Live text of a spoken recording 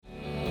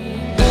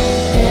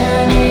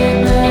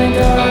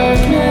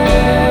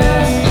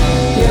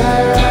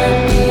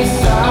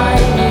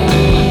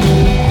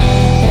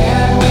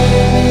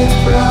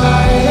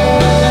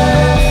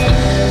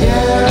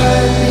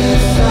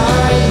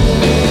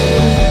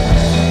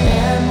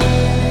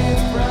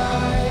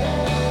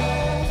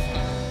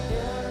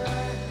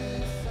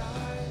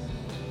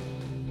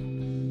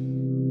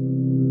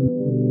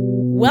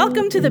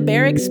to the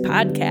Barracks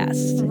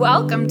Podcast.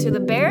 Welcome to the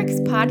Barracks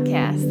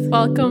Podcast.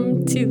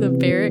 Welcome to the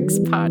Barracks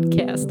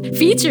Podcast,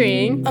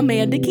 featuring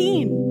Amanda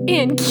Keene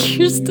and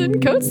Kirsten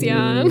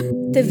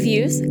Kotzian. The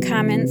views,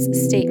 comments,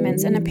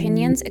 statements, and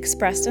opinions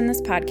expressed in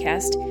this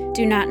podcast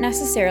do not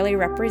necessarily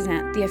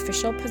represent the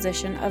official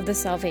position of the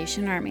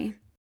Salvation Army.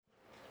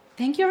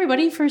 Thank you,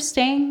 everybody, for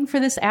staying for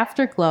this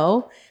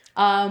afterglow.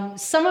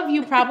 Some of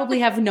you probably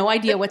have no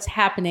idea what's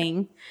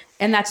happening,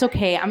 and that's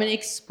okay. I'm going to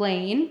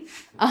explain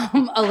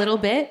a little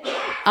bit.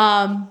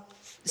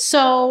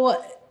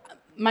 So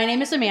my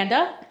name is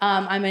Amanda.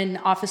 I'm an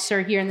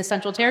officer here in the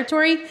Central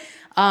Territory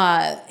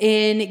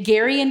in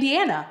Gary,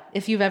 Indiana,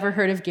 if you've ever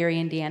heard of Gary,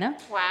 Indiana.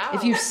 Wow.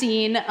 If you've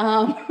seen,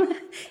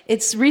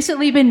 it's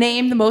recently been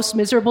named the most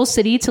miserable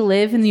city to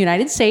live in the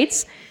United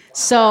States.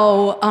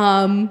 So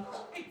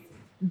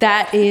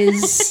that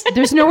is,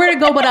 there's nowhere to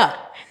go but up.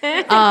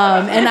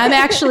 And I'm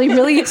actually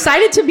really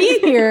excited to be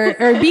here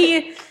or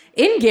be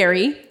in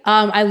Gary.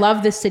 I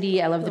love the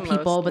city. I love the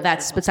people, but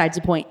that's besides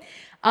the point.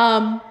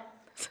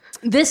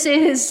 This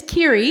is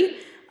Kiri.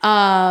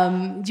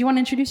 Do you want to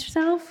introduce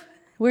yourself?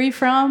 Where are you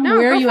from? No,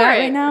 where are you at it.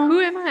 right now? Who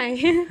am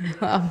I?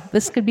 Oh,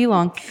 this could be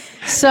long.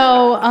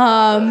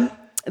 So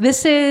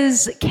this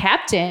is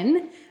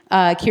Captain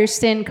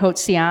Kirsten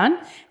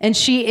Kotzian, and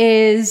she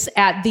is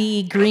at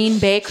the Green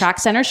Bay Kroc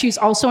Center. She's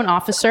also an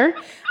officer.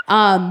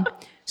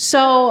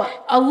 So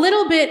a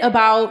little bit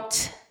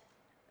about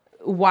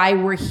why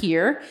we're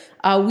here.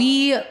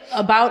 We,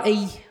 about a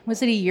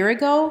year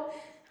ago?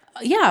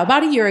 Yeah,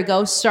 about a year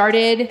ago,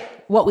 started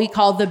what we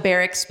call the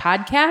Barracks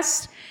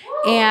Podcast.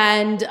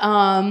 And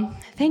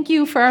thank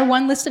you for our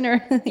one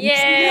listener.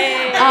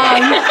 Yay!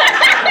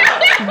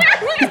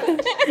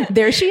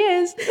 There she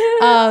is.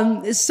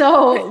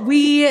 So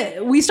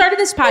we started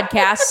this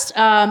podcast,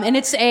 and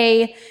it's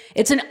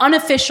an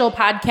unofficial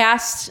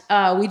podcast.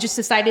 We just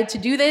decided to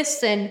do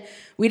this, and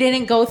we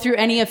didn't go through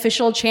any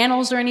official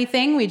channels or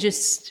anything. We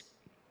just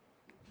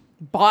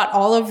bought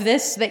all of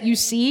this that you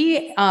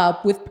see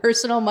with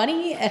personal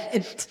money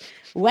and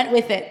went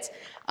with it.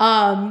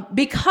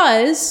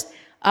 Because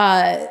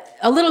a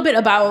little bit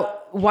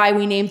about why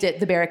we named it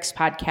the Barracks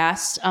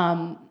Podcast.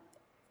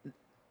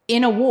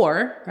 In a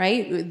war,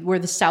 right? We're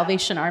the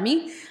Salvation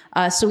Army.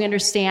 So we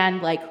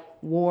understand like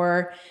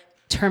war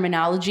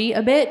terminology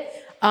a bit.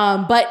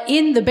 But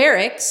in the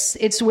barracks,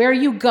 it's where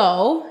you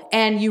go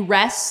and you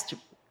rest,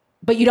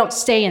 but you don't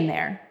stay in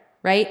there,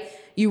 right?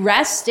 You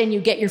rest and you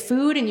get your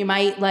food and you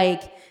might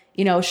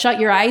shut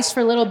your eyes for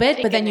a little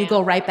bit, but then you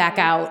go right back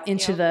out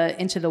into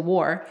the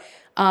war.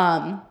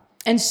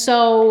 And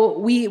so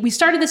we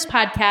started this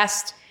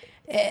podcast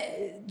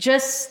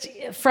just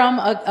from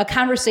a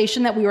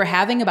conversation that we were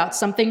having about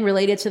something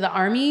related to the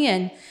Army.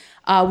 And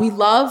we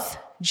love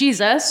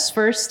Jesus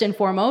first and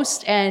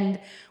foremost, and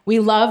we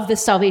love the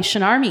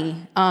Salvation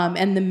Army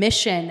and the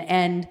mission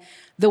and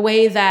the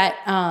way that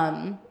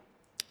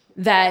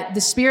that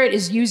the Spirit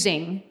is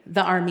using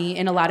the Army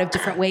in a lot of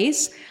different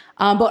ways.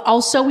 But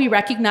also we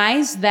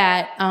recognize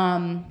that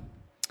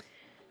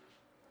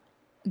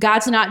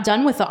God's not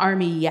done with the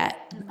Army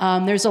yet.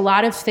 There's a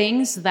lot of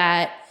things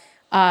that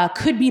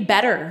could be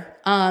better.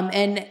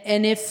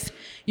 And if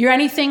you're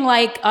anything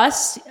like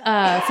us,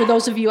 for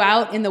those of you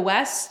out in the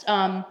West,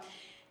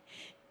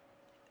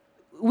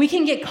 we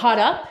can get caught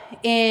up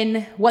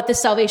in what the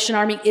Salvation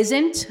Army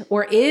isn't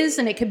or is,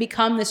 and it can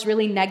become this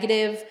really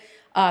negative,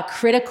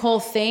 critical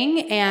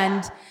thing.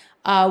 And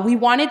we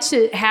wanted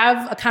to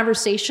have a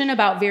conversation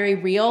about very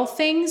real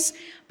things,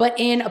 but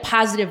in a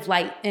positive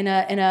light, in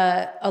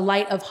a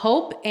light of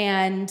hope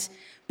and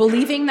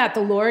believing that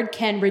the Lord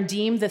can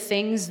redeem the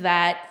things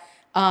that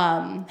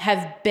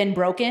have been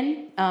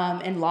broken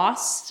and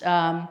lost.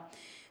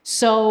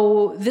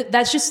 So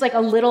that's just like a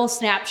little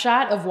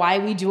snapshot of why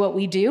we do what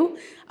we do.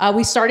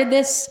 We started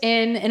this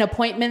in an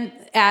appointment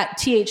at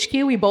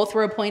THQ. We both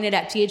were appointed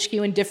at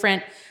THQ in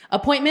different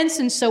appointments,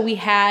 and so we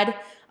had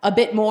a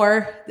bit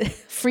more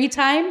free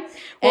time.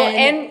 Well,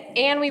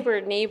 and we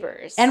were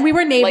neighbors. And we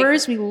were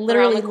neighbors. Like, we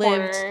literally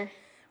lived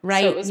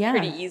right. So it was yeah.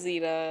 pretty easy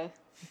to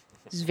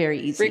It was very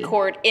easy.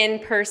 record in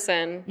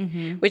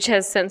person, which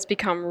has since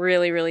become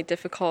really, really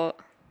difficult.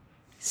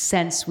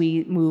 Since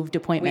we moved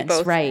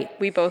appointments, right?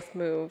 We both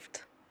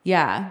moved.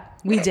 Yeah,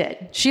 we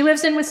did. She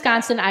lives in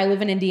Wisconsin. I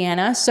live in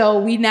Indiana. So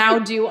we now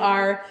do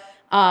our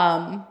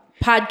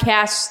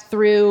podcast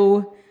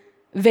through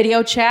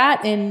video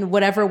chat in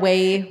whatever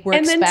way works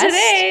best. And then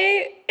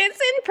today, it's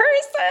in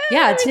person.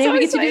 Yeah, today we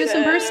get to do this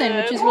in person,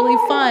 which is really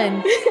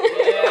fun.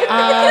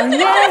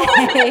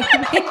 Yay!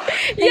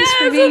 Thanks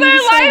for being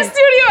our live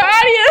studio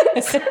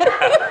audience.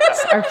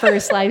 It's our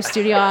first live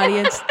studio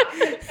audience.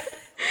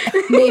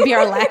 Maybe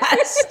our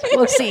last.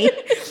 We'll see.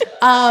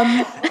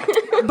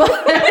 But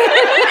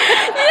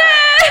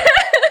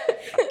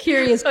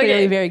Kiri is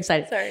clearly very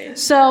excited. Sorry.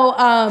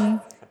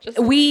 So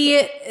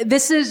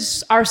this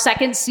is our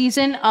second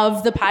season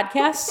of the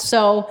podcast.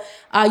 So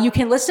you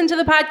can listen to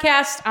the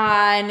podcast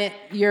on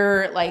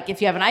your,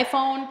 if you have an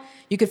iPhone,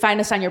 you can find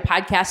us on your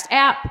podcast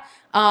app.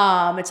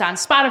 It's on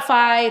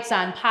Spotify. It's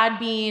on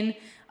Podbean.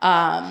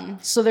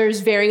 So there's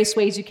various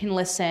ways you can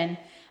listen.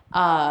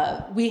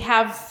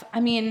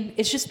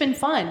 It's just been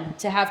fun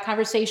to have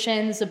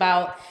conversations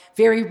about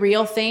very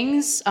real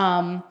things,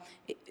 hot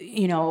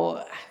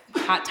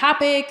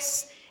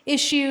topics,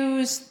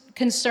 issues,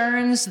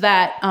 concerns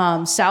that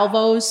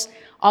Salvos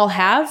all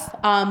have.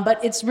 But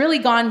it's really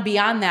gone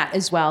beyond that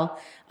as well.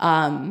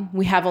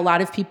 We have a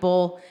lot of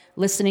people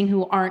listening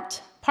who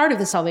aren't part of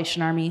the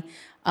Salvation Army.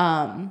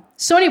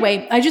 So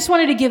anyway, I just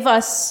wanted to give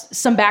us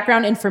some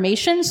background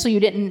information so you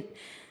didn't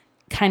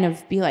kind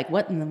of be like,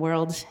 what in the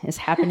world is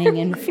happening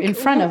in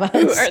front of us?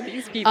 Who are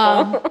these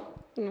people?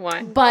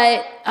 Why?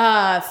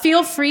 But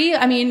feel free.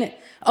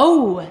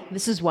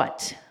 This is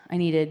what I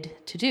needed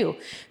to do.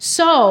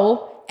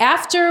 So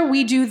after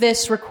we do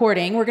this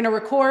recording, we're going to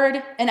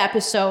record an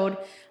episode.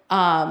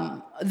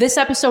 This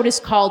episode is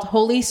called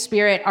Holy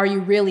Spirit, Are You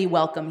Really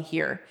Welcome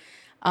Here?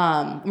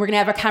 We're going to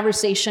have a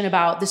conversation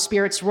about the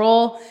Spirit's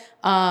role,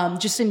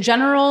 just in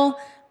general.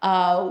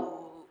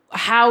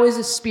 How is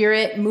the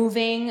Spirit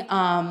moving?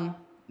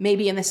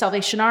 Maybe in the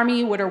Salvation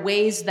Army, what are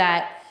ways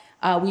that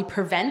we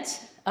prevent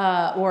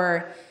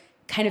or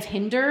kind of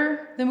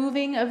hinder the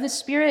moving of the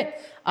Spirit?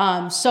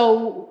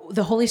 So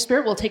the Holy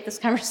Spirit will take this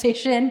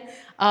conversation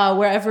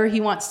wherever he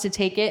wants to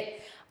take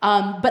it.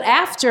 But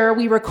after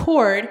we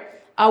record,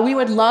 we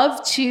would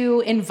love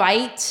to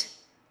invite,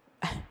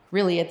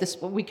 really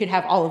we could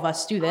have all of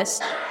us do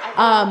this.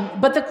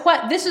 But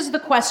this is the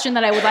question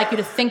that I would like you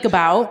to think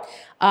about.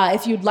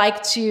 If you'd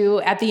like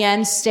to, at the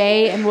end,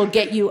 stay and we'll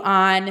get you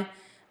on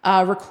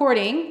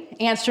recording,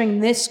 answering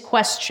this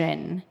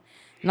question.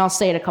 And I'll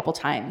say it a couple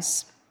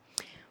times.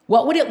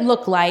 What would it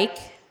look like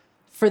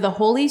for the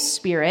Holy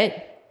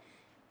Spirit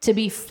to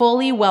be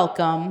fully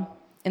welcome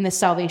in the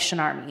Salvation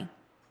Army?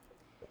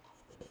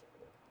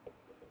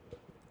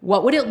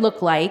 What would it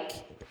look like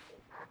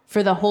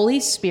for the Holy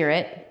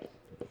Spirit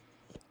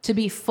to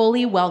be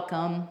fully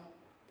welcome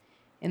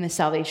in the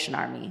Salvation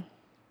Army?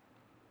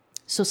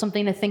 So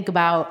something to think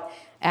about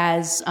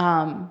as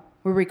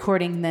we're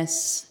recording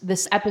this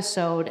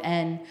episode,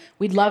 and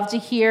we'd love to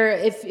hear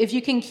if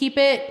you can keep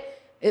it,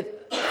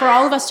 for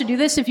all of us to do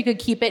this, if you could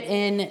keep it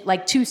in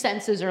like 2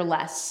 sentences or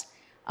less.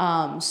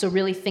 So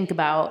really think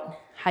about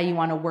how you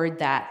want to word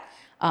that.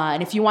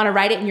 And if you want to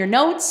write it in your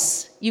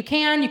notes, you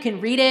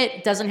can read it.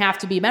 It doesn't have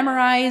to be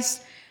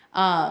memorized.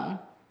 But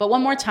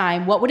one more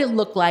time, what would it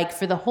look like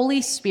for the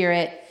Holy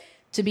Spirit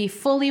to be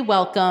fully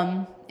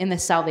welcome in the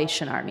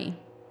Salvation Army?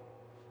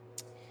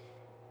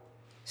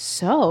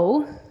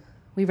 So,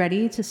 we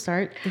ready to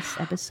start this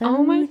episode?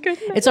 Oh my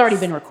goodness. It's already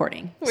been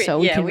recording, so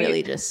we can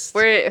really just...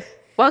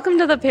 Welcome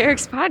to the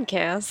Barracks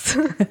Podcast.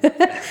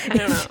 I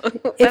don't know.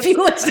 If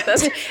you listen to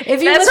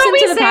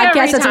the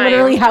podcast, that's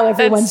literally how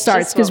everyone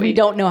starts, because we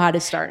don't know how to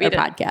start a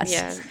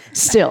podcast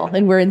still,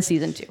 and we're in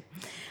season 2.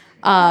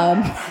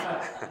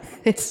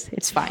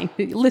 It's fine.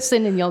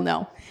 Listen and you'll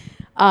know.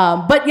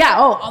 But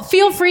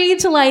feel free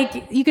to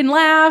you can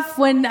laugh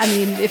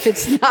if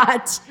it's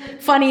not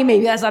funny,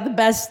 maybe that's not the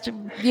best,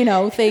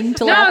 thing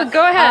to laugh. No,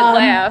 go ahead,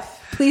 laugh.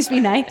 Please be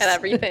nice. At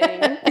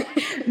everything.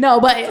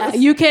 No, but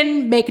you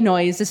can make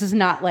noise. This is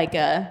not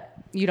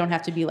you don't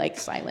have to be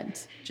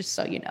silent, just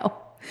so you know.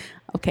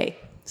 Okay,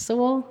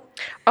 so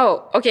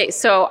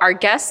so our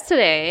guest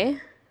today,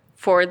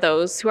 for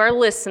those who are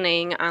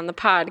listening on the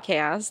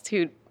podcast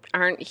who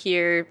aren't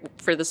here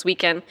for this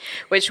weekend,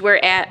 which we're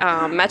at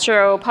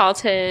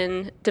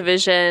Metropolitan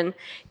Division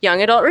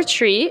Young Adult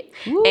Retreat.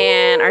 Ooh.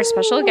 And our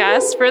special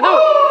guest for the...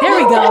 There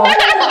we go.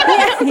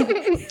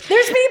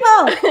 There's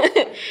people.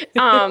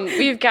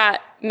 We've got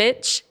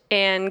Mitch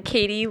and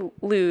Katie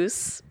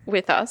Luce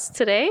with us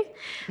today.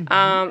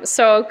 Mm-hmm.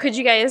 So could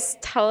you guys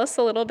tell us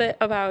a little bit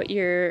about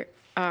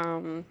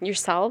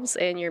yourselves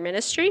and your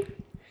ministry?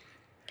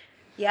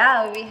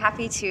 Yeah, we'd be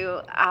happy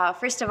to.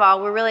 First of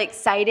all, we're really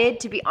excited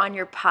to be on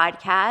your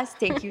podcast.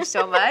 Thank you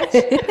so much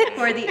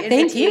for the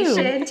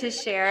invitation to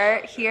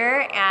share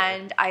here.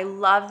 And I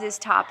love this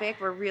topic.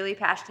 We're really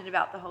passionate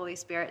about the Holy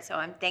Spirit, so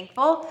I'm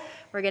thankful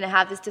we're going to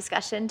have this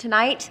discussion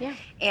tonight. Yeah.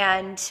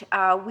 And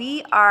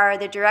we are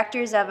the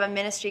directors of a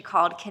ministry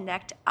called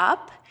Connect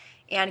Up.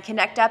 And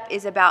Connect Up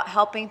is about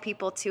helping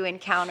people to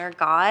encounter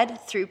God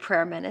through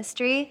prayer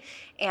ministry.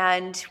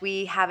 And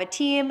we have a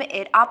team.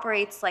 It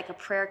operates like a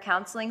prayer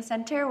counseling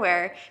center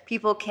where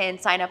people can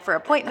sign up for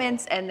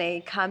appointments and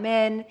they come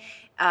in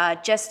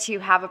just to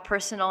have a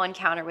personal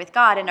encounter with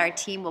God, and our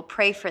team will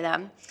pray for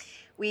them.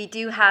 We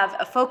do have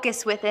a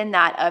focus within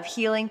that of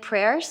healing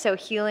prayer, so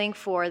healing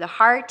for the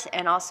heart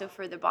and also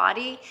for the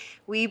body.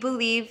 We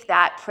believe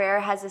that prayer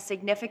has a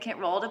significant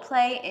role to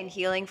play in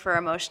healing for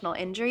emotional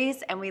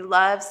injuries, and we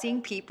love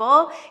seeing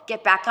people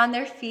get back on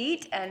their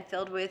feet and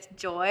filled with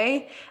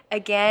joy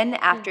again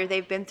after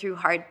they've been through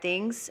hard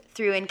things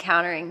through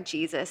encountering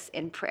Jesus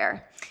in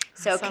prayer.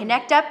 So awesome.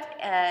 Connect Up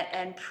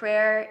and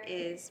prayer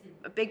is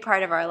a big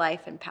part of our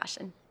life and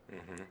passion.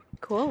 Mm-hmm.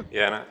 Cool.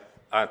 Yeah,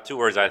 and 2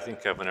 words I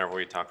think of whenever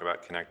we talk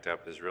about Connect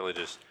Up is really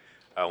just,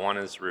 one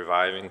is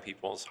reviving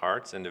people's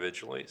hearts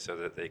individually so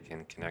that they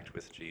can connect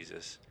with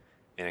Jesus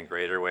in a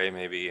greater way,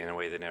 maybe in a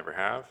way they never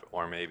have,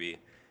 or maybe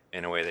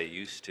in a way they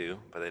used to,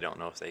 but they don't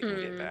know if they can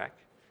get back.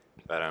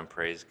 But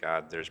praise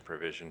God, there's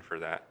provision for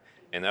that.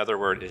 And the other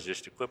word is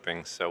just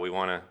equipping. So we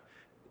want to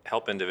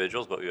help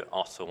individuals, but we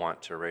also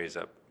want to raise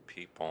up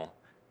people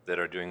that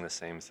are doing the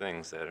same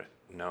things, that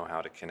know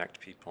how to connect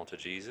people to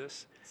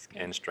Jesus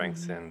and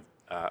strengthen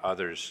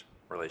others'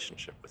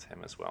 relationship with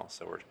him as well.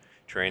 So we're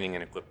training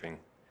and equipping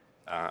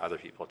other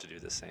people to do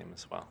the same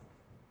as well.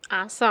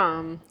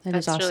 Awesome.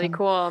 That's really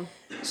cool.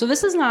 So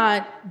this is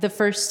not the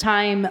first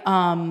time,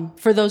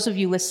 for those of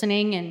you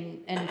listening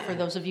and for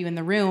those of you in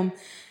the room,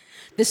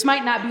 this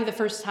might not be the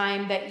first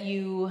time that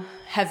you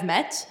have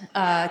met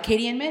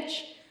Katie and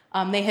Mitch.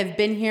 They have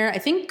been here. I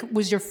think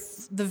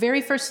was the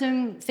very first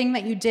thing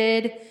that you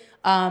did,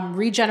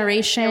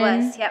 Regeneration. It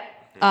was,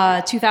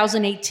 yep.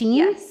 2018.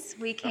 Yes,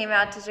 we came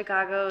out to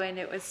Chicago and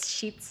it was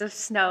sheets of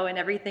snow and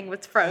everything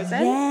was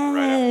frozen. Yes.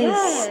 Right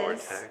after the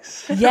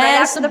vortex. Yes. Right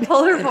after the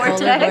polar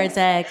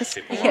vortex.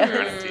 People walking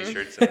around in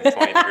t-shirts in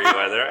 20-degree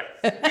weather.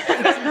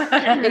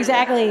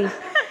 Exactly.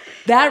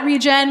 That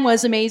regen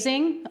was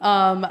amazing.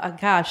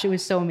 Gosh, it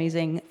was so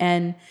amazing.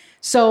 And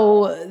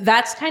so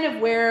that's kind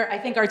of where I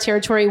think our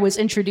territory was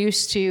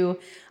introduced to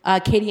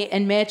Katie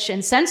and Mitch.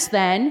 And since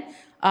then,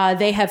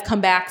 they have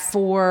come back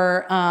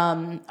for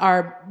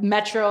our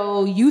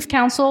Metro Youth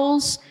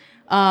Councils.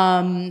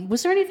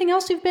 Was there anything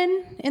else you've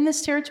been in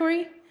this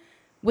territory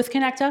with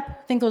Connect Up? I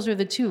think those are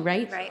the two,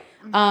 right?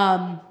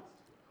 Right.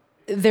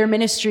 Their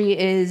ministry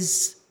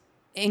is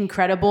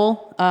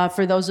incredible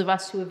for those of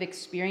us who have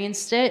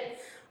experienced it.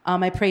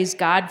 I praise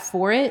God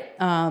for it.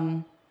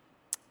 I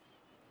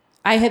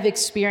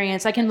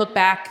can look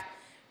back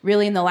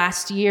really in the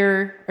last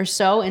year or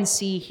so and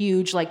see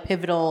huge, like,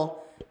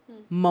 pivotal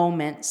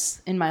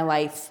moments in my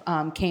life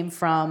came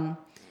from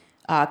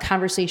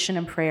conversation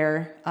and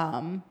prayer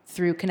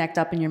through Connect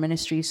Up in your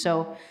ministry.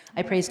 So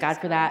I praise God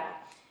for that.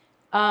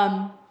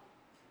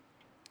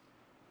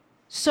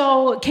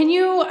 So can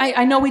you,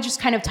 I know we just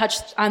kind of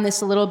touched on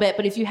this a little bit,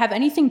 but if you have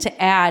anything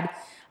to add,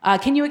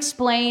 can you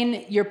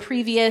explain your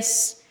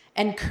previous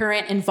and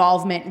current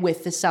involvement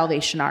with the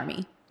Salvation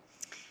Army?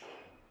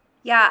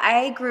 Yeah,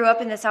 I grew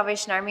up in the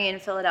Salvation Army in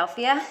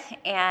Philadelphia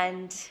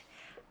and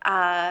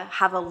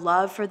have a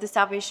love for the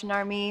Salvation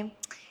Army.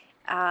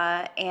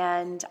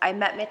 And I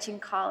met Mitch in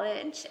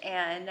college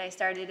and I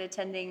started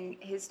attending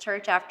his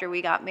church after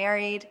we got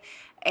married.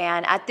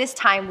 And at this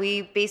time,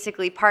 we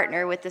basically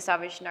partner with the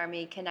Salvation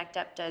Army. Connect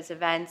Up does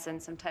events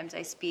and sometimes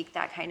I speak,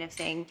 that kind of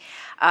thing.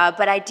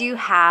 But I do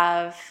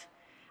have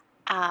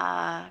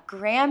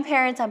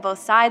grandparents on both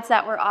sides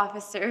that were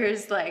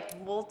officers,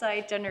 like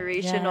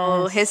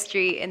multi-generational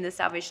history in the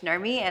Salvation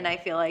Army, and I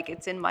feel like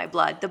it's in my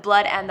blood. The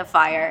blood and the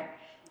fire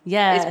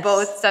is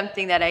both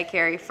something that I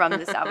carry from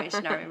the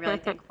Salvation Army. I'm really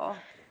thankful.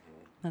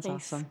 That's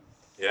awesome.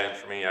 Yeah, and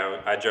for me,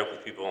 I joke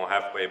with people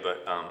halfway,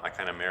 but I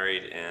kind of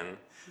married in,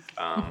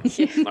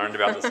 learned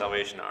about the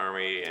Salvation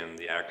Army and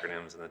the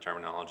acronyms and the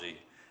terminology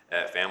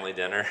at family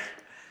dinner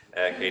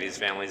at Katie's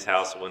family's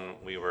house when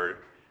we were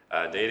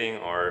dating,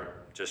 or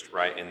just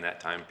right in that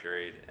time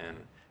period, and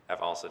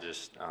have also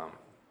just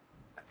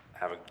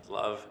have a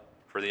love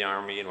for the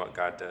Army and what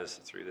God does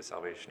through the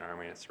Salvation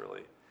Army. It's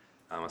really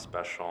a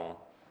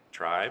special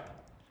tribe,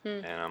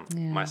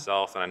 and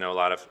myself, and I know a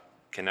lot of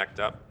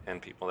Connect Up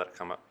and people that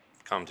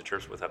come to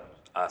church with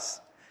us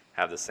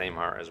have the same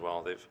heart as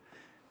well. They've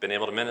been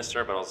able to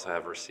minister, but also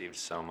have received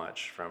so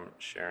much from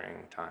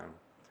sharing time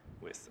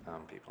with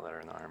people that are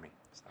in the Army.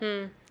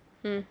 So.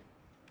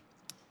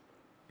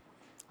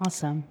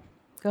 Awesome.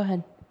 Go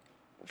ahead.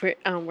 We're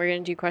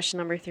going to do question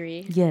number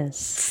 3.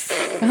 Yes.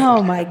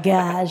 Oh my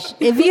gosh.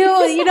 If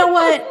you know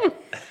what?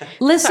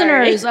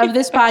 Listeners of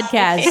this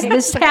podcast,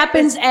 this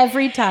happens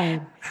every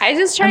time. I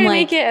just try to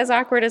make it as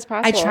awkward as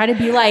possible. I try to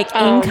be like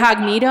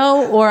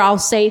incognito, or I'll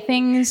say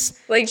things.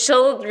 Like,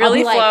 she'll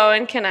really flow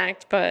and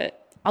connect,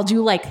 but I'll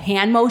do like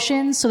hand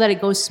motions so that it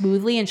goes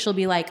smoothly, and she'll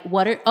be like,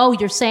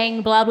 you're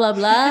saying blah, blah,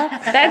 blah.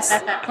 That's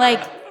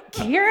like,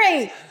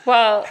 great.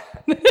 Well,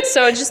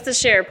 so just to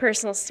share a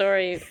personal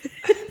story,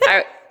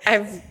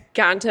 I've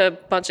gone to a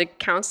bunch of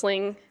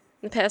counseling in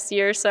the past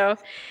year or so,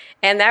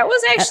 and that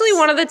was actually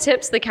one of the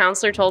tips the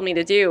counselor told me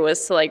to do,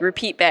 was to like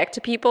repeat back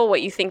to people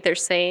what you think they're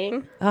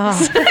saying. Oh,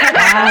 so you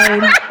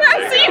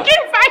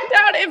can find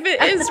out if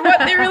it is what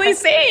they're really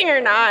saying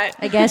or not.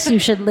 I guess you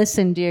should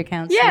listen to your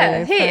counselor.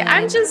 Yeah, hey,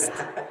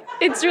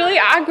 it's really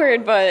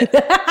awkward, but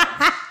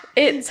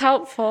it's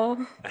helpful.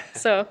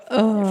 So,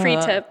 free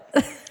tip.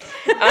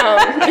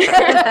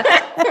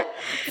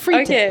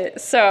 Okay,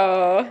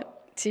 so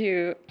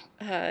to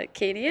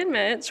Katie and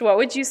Mitch, what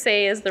would you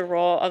say is the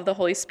role of the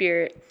Holy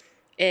Spirit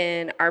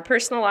in our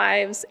personal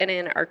lives and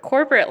in our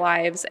corporate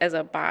lives as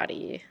a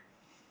body?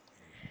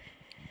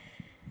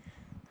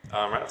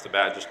 Right off the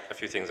bat, just a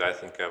few things I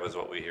think of is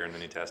what we hear in the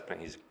New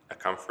Testament. He's a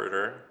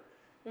comforter,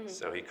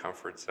 so he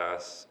comforts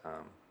us.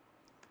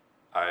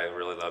 I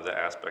really love that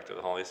aspect of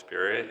the Holy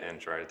Spirit and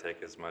try to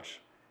take as much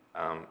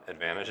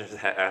advantage of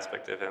that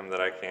aspect of him that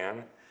I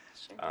can.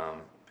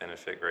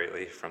 Benefit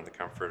greatly from the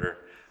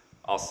comforter.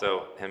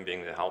 Also, him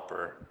being the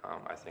helper,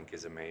 I think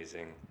is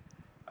amazing.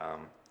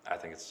 I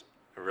think it's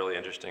a really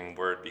interesting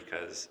word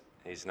because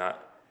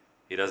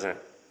he doesn't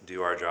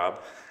do our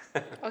job.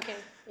 Okay,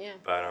 yeah.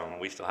 But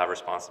we still have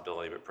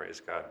responsibility, but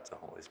praise God, the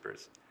Holy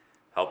Spirit's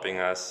helping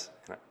us.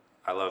 And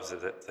I love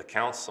the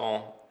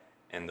counsel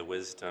and the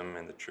wisdom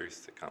and the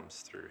truth that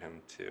comes through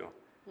him too.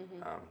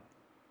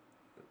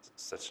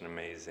 Such an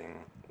amazing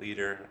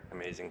leader,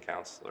 amazing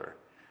counselor.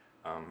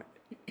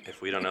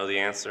 If we don't know the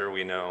answer,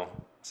 we know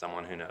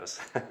someone who knows.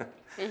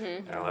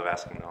 And I love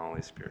asking the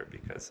Holy Spirit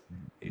because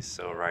he's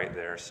so right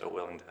there, so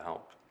willing to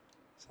help.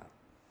 So.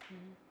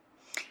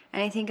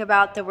 And I think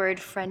about the word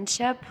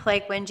friendship,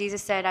 like when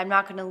Jesus said, I'm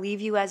not going to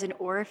leave you as an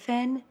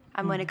orphan.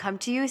 I'm going to come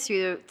to you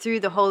through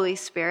the Holy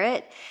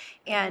Spirit.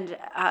 And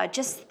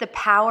just the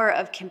power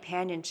of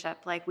companionship,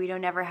 like we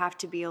don't ever have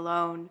to be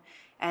alone.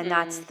 And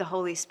that's the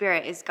Holy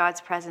Spirit, is God's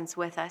presence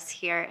with us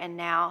here and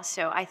now.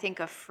 So I think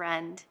of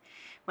friend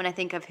when I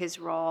think of his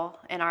role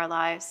in our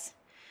lives.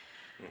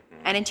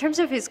 And in terms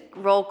of his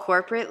role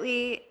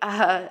corporately,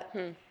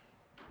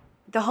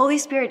 the Holy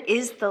Spirit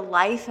is the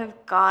life of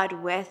God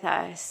with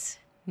us.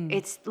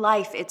 It's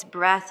life, it's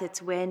breath,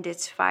 it's wind,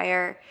 it's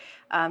fire.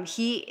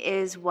 He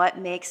is what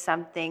makes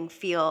something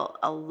feel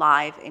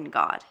alive in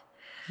God.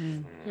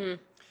 And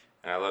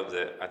I love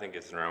that, I think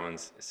it's in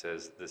Romans, it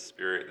says, the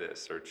Spirit that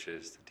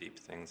searches the deep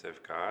things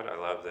of God. I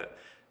love that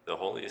the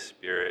Holy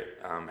Spirit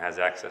has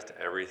access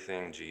to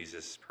everything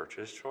Jesus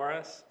purchased for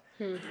us.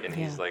 And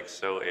he's like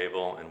so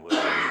able and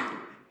willing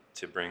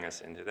to bring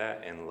us into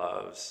that, and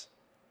loves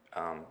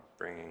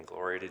bringing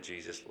glory to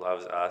Jesus,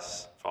 loves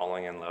us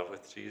falling in love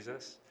with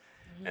Jesus.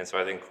 And so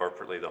I think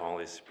corporately the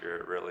Holy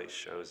Spirit really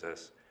shows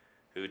us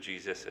who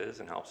Jesus is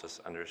and helps us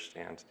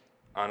understand,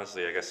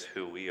 honestly, I guess,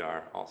 who we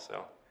are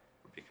also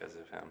because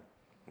of him,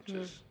 which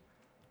is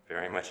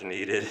very much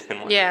needed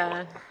and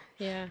wonderful.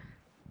 Yeah,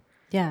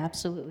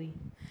 absolutely.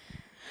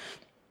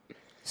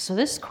 So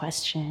this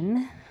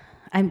question,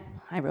 I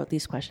wrote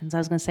these questions. I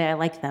was going to say I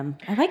like them.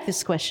 I like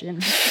this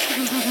question.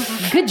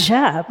 Good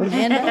job,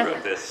 Amanda. Who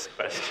wrote this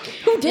question?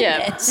 Who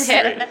did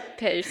it?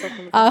 Pat yourself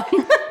on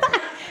the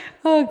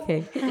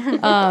Okay.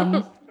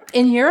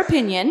 In your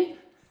opinion,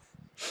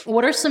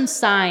 what are some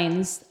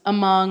signs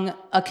among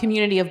a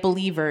community of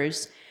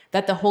believers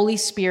that the Holy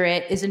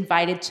Spirit is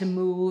invited to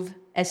move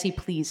as he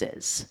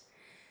pleases?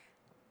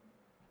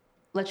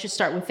 Let's just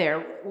start with there.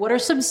 What are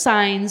some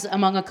signs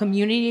among a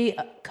community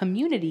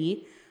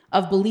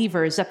of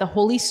believers that the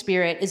Holy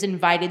Spirit is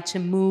invited to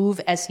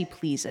move as he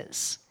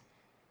pleases?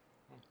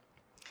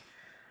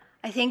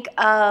 I think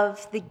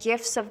of the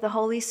gifts of the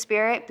Holy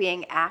Spirit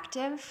being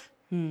active.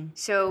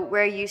 So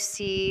where you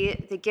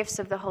see the gifts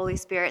of the Holy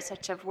Spirit,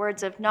 such as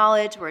words of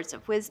knowledge, words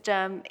of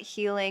wisdom,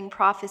 healing,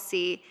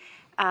 prophecy,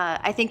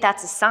 I think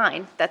that's a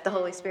sign that the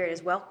Holy Spirit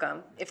is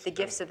welcome if the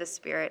gifts of the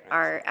Spirit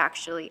are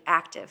actually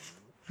active.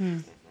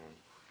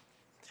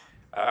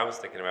 I was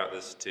thinking about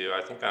this too.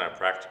 I think on a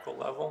practical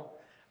level,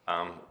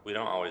 we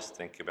don't always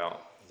think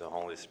about the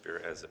Holy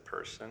Spirit as a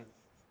person,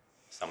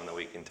 someone that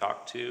we can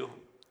talk to,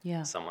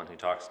 someone who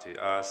talks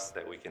to us,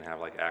 that we can have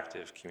like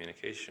active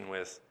communication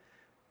with,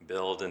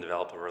 build and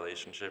develop a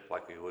relationship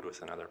like we would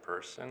with another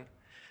person.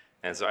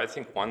 And so I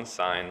think one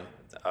sign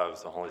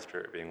of the Holy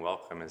Spirit being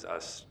welcome is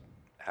us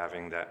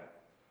having the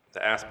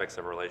aspects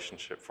of a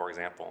relationship, for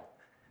example,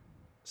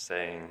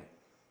 saying,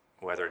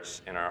 whether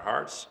it's in our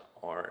hearts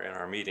or in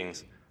our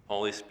meetings,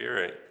 Holy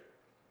Spirit,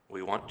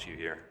 we want you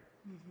here.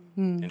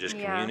 And just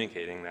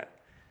communicating that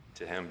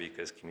to him,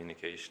 because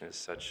communication is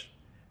such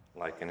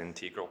like an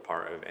integral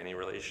part of any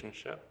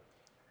relationship.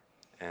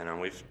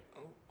 And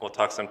we'll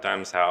talk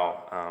sometimes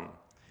how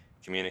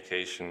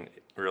communication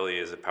really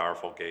is a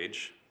powerful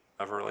gauge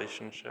of a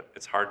relationship.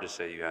 It's hard to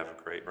say you have a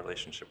great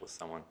relationship with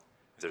someone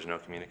if there's no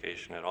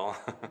communication at all.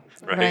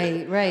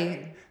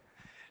 Right.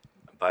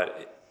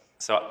 But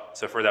so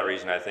for that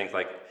reason, I think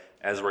like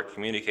as we're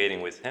communicating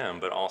with him,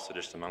 but also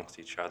just amongst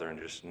each other, and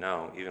just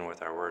know, even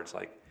with our words,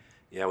 like,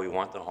 yeah, we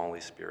want the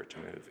Holy Spirit to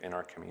move in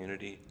our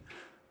community.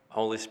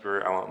 Holy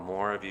Spirit, I want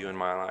more of you in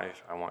my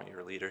life. I want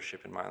your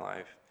leadership in my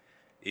life.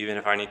 Even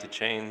if I need to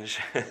change,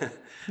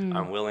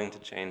 I'm willing to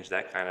change.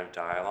 That kind of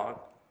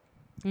dialogue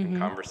and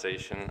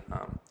conversation,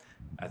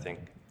 I think,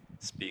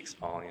 speaks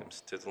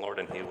volumes to the Lord,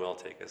 and he will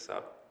take us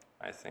up,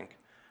 I think,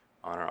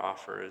 on our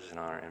offers and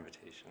on our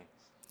invitations.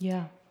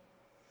 Yeah.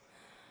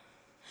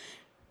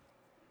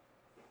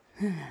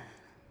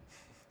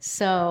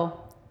 So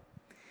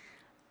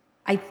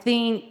I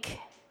think,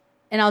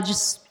 and I'll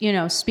just,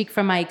 speak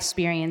from my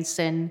experience,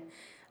 and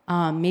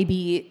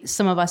maybe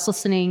some of us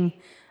listening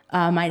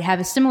might have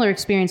a similar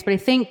experience, but I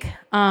think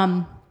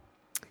I'm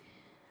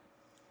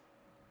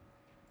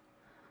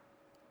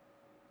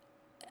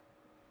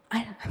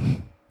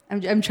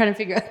trying to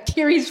figure out.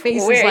 Kiri's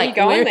face Where is are like, you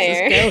going where's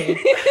there?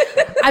 this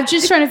going? I'm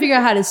just trying to figure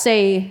out how to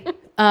say.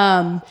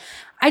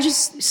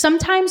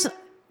 Sometimes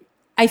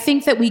I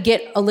think that we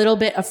get a little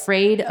bit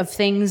afraid of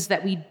things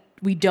that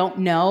we don't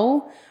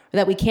know, or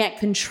that we can't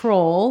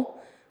control.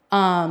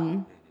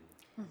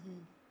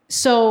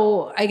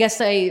 So I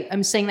guess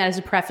I'm saying that as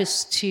a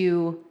preface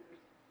to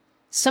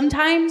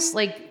sometimes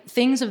like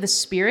things of the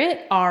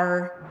Spirit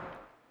are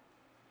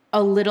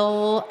a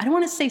little, I don't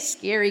want to say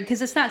scary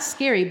because it's not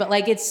scary, but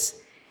like it's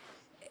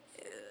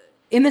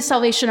in the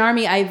Salvation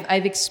Army,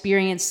 I've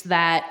experienced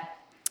that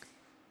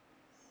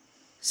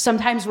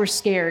sometimes we're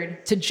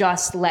scared to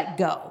just let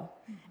go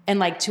and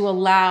like to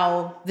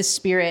allow the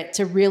Spirit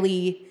to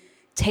really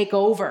take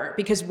over,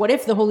 because what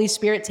if the Holy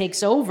Spirit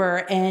takes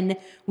over and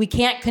we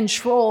can't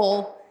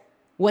control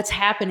what's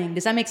happening?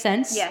 Does that make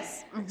sense?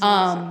 Yes.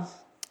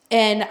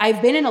 And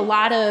I've been in a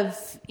lot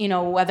of,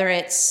 whether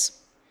it's,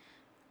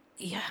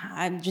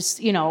 I'm just,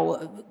 I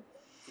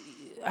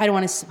don't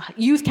want to,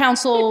 youth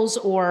councils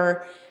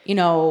or,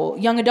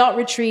 young adult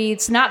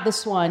retreats, not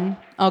this one.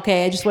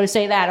 Okay. I just want to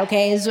say that.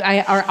 Okay.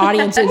 Our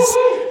audience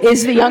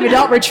is the young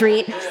adult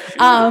retreat.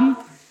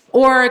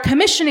 Or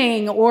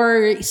commissioning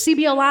or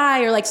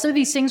CBLI or like some of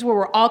these things where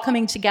we're all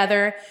coming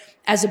together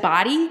as a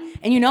body.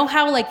 And you know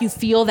how like you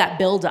feel that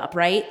build up,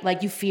 right?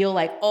 Like you feel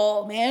like,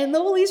 oh man, the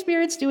Holy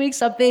Spirit's doing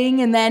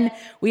something. And then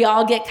we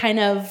all get kind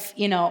of,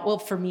 well,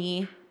 for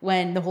me,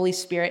 when the Holy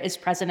Spirit is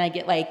present, I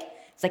get like,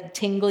 it's like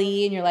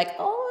tingly and you're like,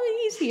 oh,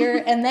 he's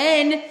here. And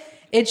then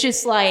it's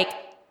just like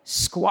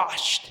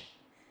squashed.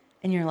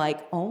 And you're like,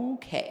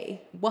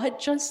 okay, what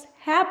just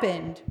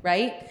happened,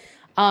 right?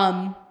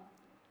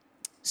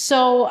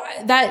 So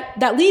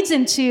that leads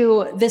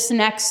into this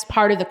next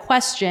part of the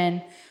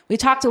question. We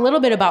talked a little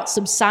bit about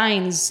some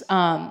signs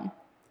that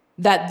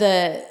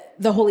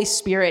the Holy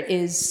Spirit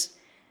is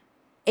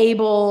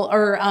able,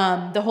 or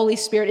the Holy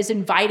Spirit is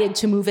invited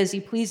to move as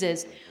he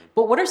pleases.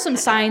 But what are some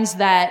signs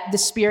that the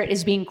Spirit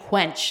is being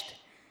quenched,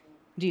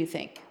 do you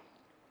think?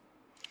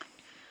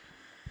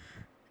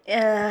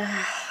 Good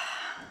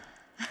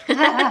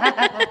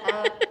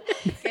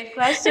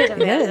question,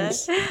 Amanda.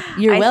 Yes.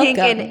 You're welcome. I think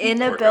an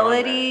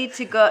inability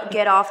to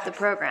get off the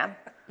program.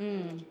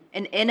 An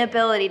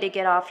inability to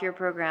get off your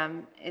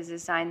program is a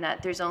sign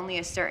that there's only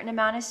a certain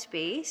amount of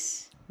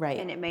space, right?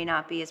 And it may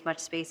not be as much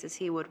space as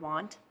he would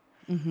want.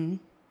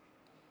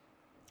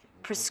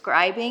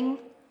 Prescribing,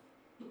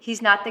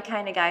 he's not the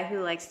kind of guy who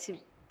likes to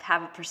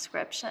have a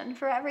prescription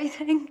for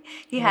everything.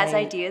 He has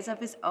ideas of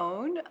his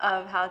own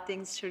of how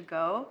things should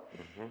go.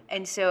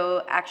 And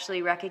so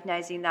actually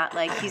recognizing that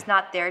like he's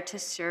not there to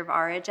serve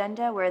our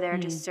agenda, we're there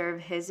to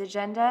serve his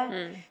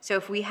agenda. So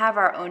if we have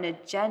our own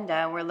agenda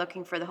and we're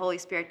looking for the Holy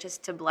Spirit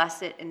just to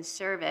bless it and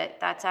serve it,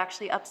 that's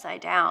actually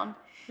upside down.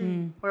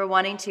 We're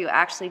wanting to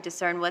actually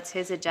discern what's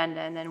his agenda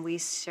and then we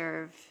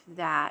serve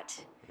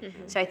that.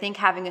 So I think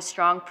having a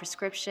strong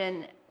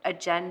prescription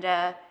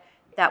agenda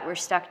that we're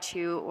stuck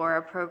to or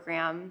a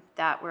program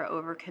that we're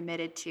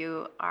overcommitted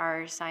to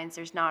are signs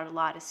there's not a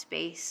lot of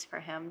space for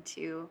him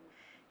to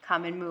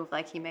come and move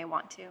like he may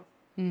want to.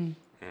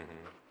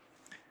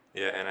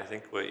 Yeah, and I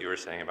think what you were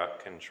saying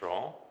about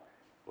control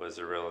was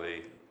a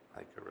really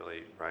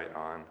right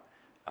on.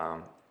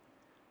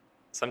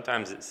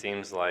 Sometimes it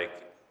seems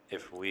like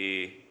if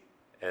we,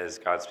 as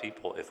God's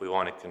people, if we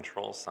want to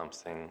control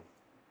something,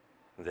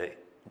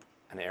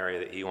 an area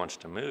that he wants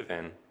to move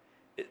in,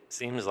 it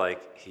seems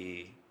like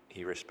he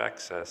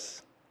respects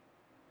us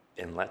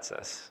and lets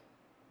us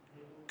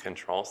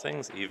control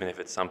things, even if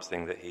it's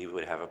something that he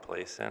would have a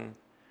place in.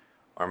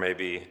 Or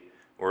maybe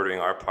we're doing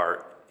our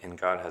part and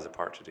God has a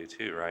part to do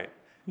too, right?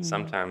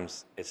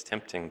 Sometimes it's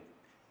tempting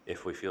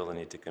if we feel the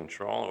need to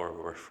control or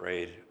we're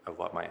afraid of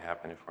what might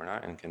happen if we're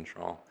not in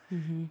control.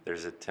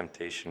 There's a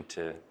temptation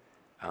to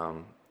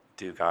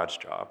do God's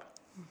job.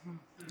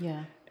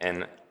 Yeah.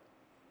 And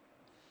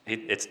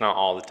it's not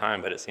all the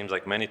time, but it seems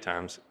like many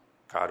times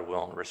God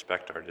will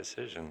respect our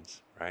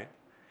decisions, right?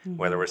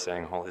 Whether we're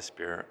saying, Holy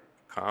Spirit,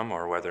 come,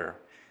 or whether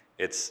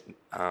it's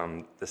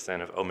the sin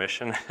of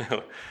omission,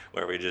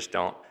 where we just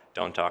don't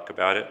talk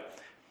about it.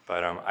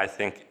 But I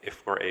think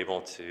if we're able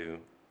to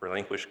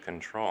relinquish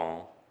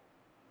control,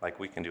 like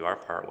we can do our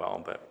part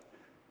well, but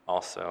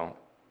also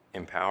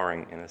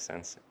empowering, in a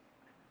sense,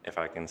 if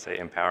I can say,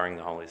 empowering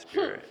the Holy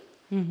Spirit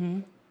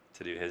to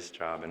do his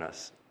job and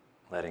us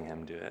letting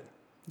him do it.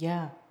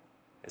 Yeah.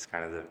 It's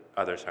kind of the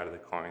other side of the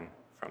coin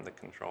from the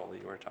control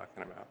that you were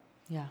talking about.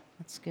 Yeah,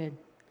 that's good.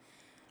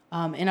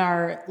 In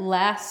our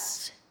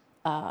last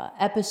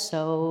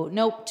episode,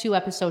 2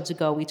 episodes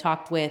ago, we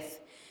talked with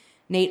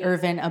Nate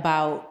Irvin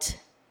about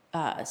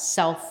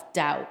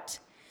self-doubt.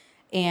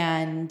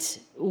 And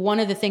one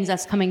of the things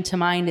that's coming to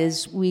mind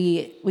is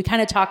we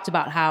kind of talked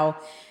about how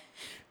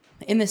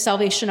in the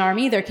Salvation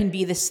Army, there can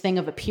be this thing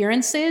of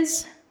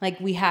appearances. Like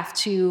we have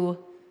to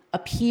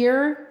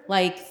appear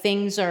like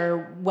things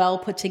are well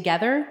put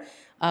together.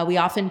 We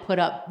often put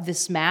up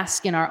this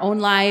mask in our own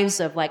lives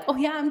of like, oh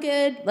yeah, I'm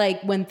good.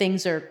 Like when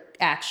things are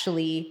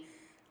actually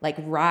like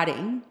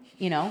rotting,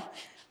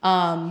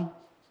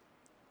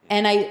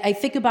 And I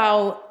think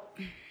about,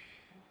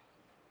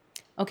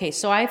 okay,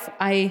 so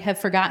I have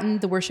forgotten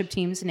the worship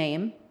team's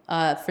name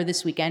for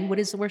this weekend. What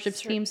is the worship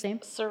team's name?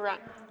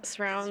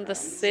 Surround the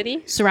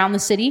City. Surround the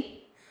City.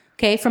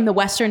 Okay, from the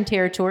Western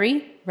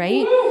Territory,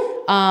 right?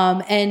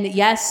 And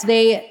yes,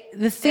 they're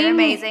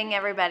amazing,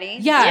 everybody.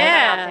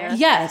 Yeah.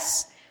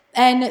 Yes.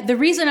 And the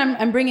reason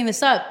I'm bringing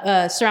this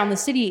up, Surround the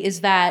City,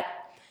 is that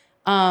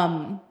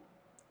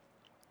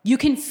you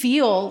can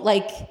feel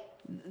like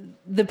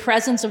the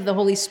presence of the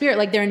Holy Spirit,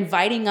 like they're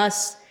inviting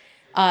us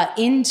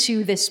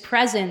into this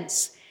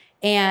presence.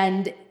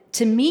 And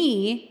to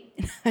me,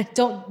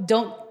 don't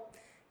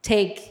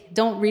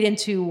read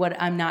into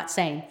what I'm not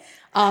saying.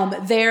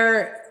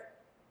 They're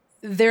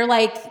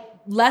like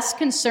less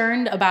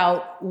concerned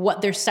about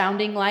what they're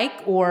sounding like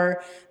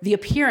or the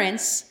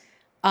appearance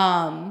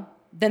than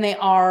they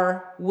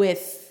are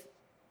with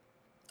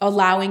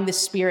allowing the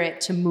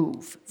Spirit to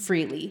move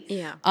freely.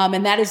 Yeah.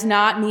 And that is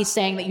not me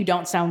saying that you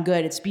don't sound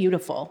good. It's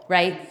beautiful,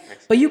 right?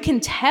 But you can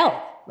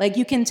tell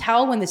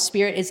when the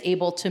Spirit is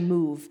able to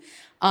move.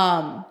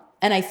 And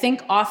I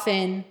think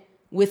often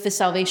with the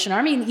Salvation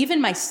Army, and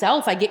even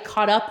myself, I get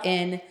caught up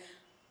in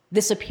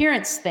this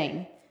appearance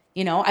thing.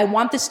 I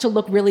want this to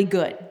look really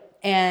good.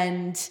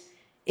 And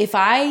if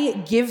I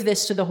give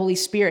this to the Holy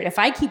Spirit, if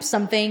I keep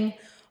something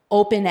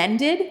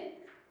open-ended,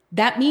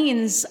 that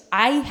means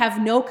I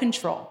have no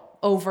control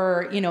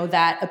over,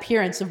 that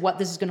appearance of what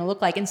this is going to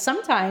look like. And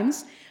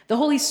sometimes the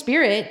Holy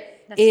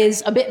Spirit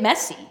is a bit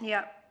messy.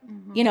 Yeah.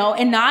 Mm-hmm.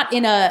 And not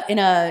in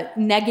a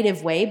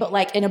negative way, but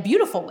like in a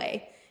beautiful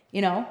way,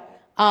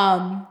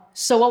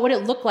 So what would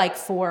it look like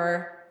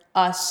for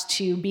us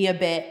to be a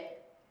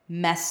bit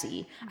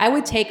messy? I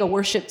would take a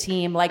worship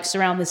team like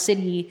Surround the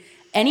City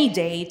any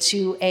day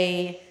to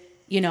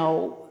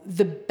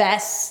the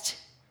best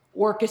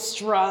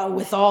orchestra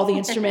with all the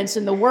instruments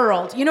in the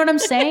world. You know what I'm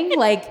saying?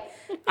 Like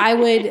I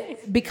would,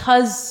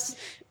 because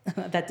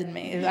that didn't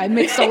make, I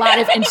mixed a lot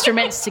of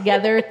instruments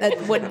together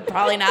that would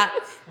probably not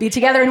be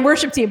together in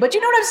worship team, but you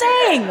know what I'm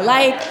saying?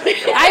 Like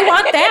I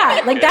want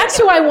that. Like that's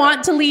who I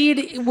want to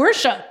lead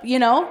worship,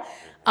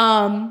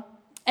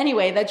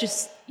 Anyway, that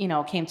just,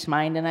 came to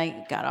mind and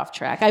I got off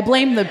track. I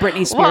blame the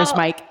Britney Spears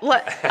mic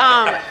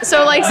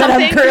So like that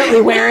I'm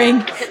currently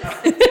wearing.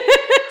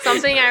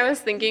 Something I was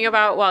thinking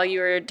about while you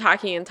were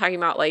talking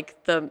about like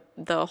the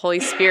Holy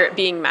Spirit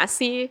being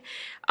messy,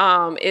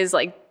 is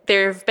like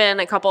there have been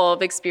a couple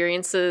of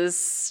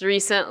experiences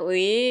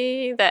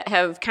recently that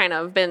have kind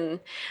of been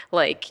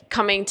like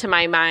coming to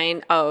my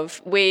mind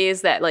of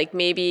ways that like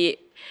maybe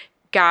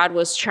God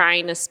was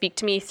trying to speak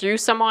to me through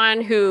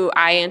someone who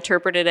I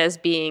interpreted as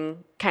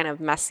being kind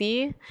of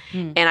messy,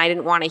 and I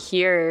didn't want to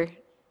hear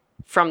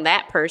from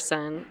that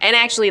person. And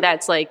actually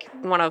that's like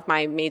one of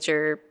my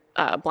major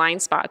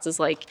blind spots is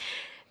like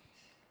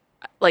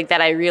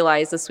that I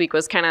realized this week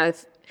was kind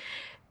of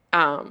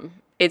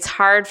it's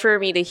hard for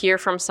me to hear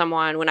from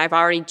someone when I've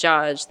already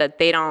judged that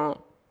they don't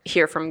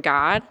hear from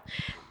God.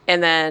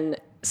 And then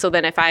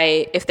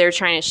if they're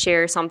trying to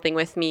share something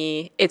with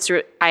me,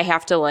 I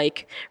have to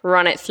like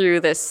run it through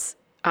this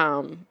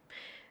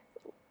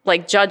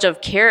like judge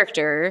of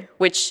character,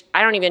 which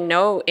I don't even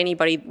know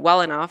anybody well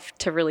enough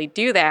to really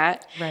do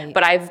that. Right.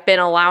 But I've been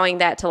allowing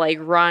that to like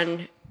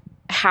run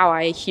how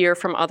I hear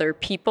from other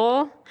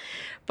people.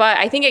 But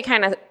I think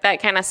that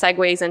kind of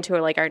segues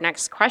into like our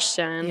next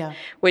question,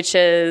 which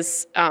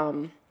is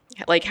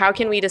like how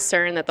can we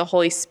discern that the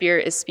Holy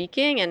Spirit is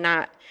speaking and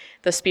not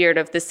the spirit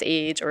of this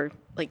age or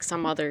like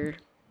some other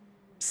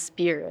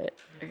spirit?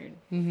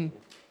 Mm-hmm.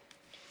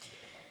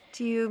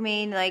 Do you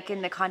mean like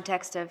in the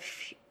context of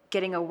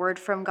getting a word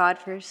from God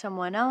for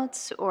someone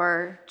else,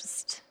 or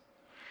just?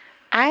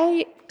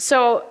 I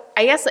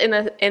guess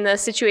in the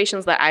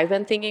situations that I've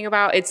been thinking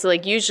about, it's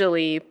like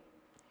usually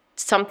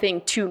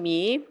something to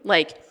me,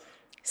 like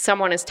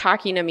someone is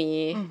talking to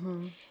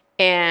me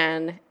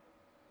and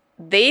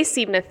they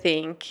seem to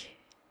think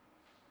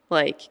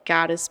like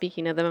God is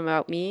speaking to them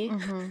about me.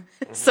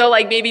 So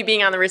like maybe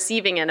being on the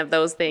receiving end of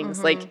those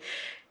things, like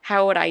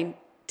how would I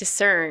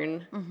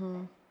discern,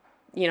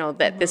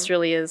 that this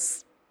really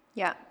is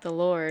the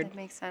Lord? That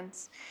makes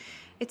sense.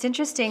 It's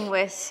interesting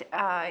with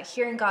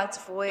hearing God's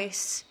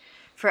voice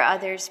for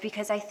others,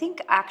 because I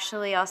think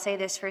actually, I'll say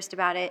this first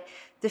about it,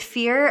 the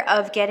fear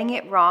of getting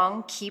it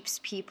wrong keeps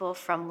people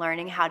from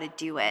learning how to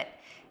do it.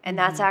 And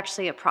that's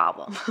actually a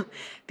problem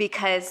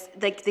because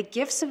like the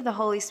gifts of the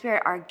Holy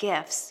Spirit are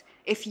gifts.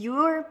 If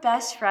your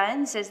best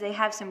friend says they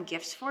have some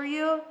gifts for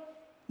you,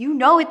 you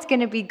know it's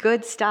going to be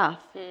good stuff.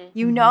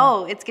 You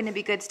know it's going to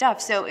be good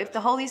stuff. So if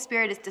the Holy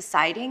Spirit is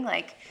deciding,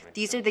 like,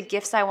 these are the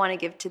gifts I want to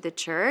give to the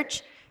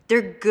church,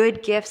 they're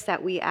good gifts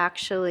that we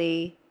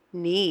actually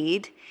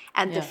need.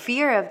 And the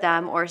fear of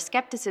them or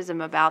skepticism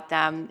about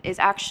them is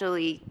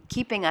actually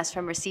keeping us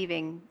from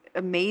receiving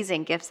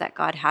amazing gifts that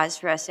God has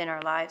for us in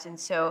our lives. And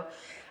so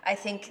I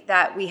think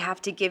that we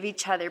have to give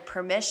each other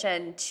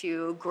permission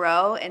to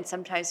grow and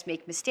sometimes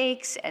make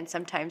mistakes and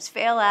sometimes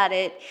fail at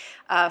it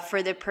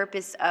for the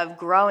purpose of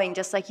growing,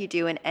 just like you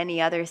do in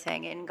any other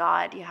thing. In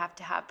God, you have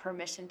to have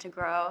permission to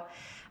grow.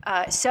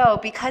 So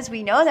because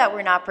we know that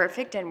we're not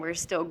perfect and we're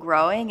still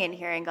growing and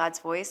hearing God's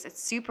voice,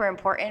 it's super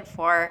important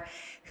for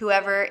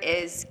whoever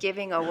is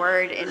giving a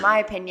word, in my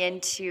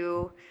opinion,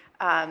 to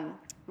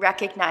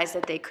recognize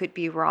that they could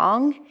be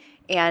wrong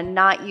and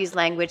not use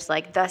language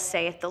like, thus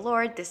saith the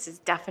Lord, this is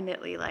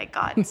definitely like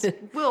God's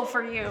will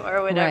for you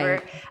or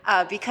whatever,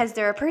 because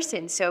they're a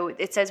person. So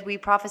it says we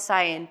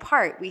prophesy in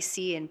part, we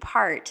see in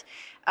part.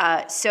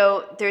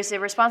 So there's a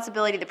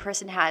responsibility the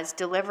person has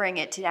delivering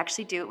it to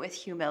actually do it with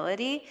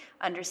humility,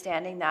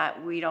 understanding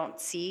that we don't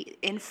see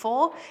in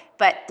full.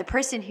 But the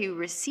person who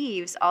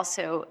receives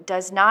also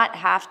does not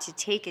have to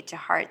take it to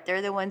heart.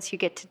 They're the ones who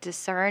get to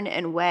discern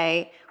and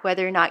weigh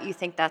whether or not you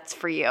think that's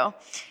for you.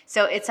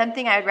 So it's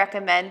something I would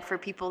recommend for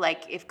people,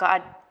 like if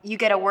you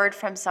get a word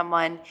from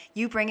someone,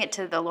 you bring it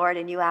to the Lord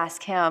and you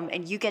ask him,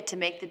 and you get to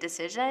make the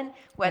decision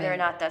whether or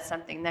not that's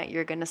something that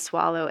you're going to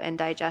swallow and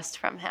digest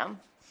from him.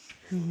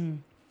 Mm-hmm.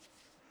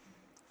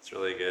 It's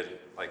really good,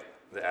 like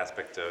the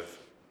aspect of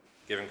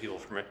giving people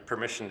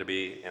permission to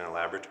be in a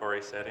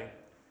laboratory setting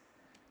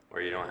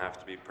where you don't have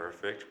to be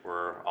perfect.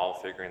 We're all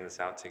figuring this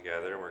out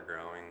together. We're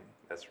growing.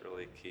 That's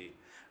really key.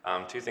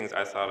 Two things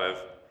I thought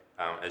of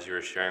as you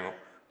were sharing.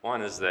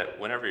 One is that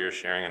whenever you're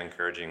sharing an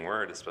encouraging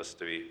word, it's supposed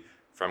to be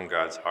from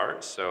God's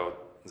heart. So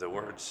the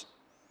words,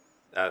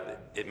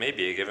 it may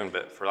be a given,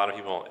 but for a lot of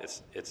people,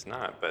 it's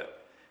not. But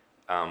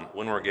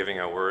when we're giving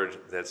a word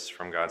that's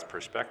from God's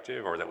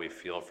perspective or that we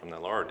feel from the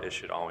Lord, it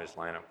should always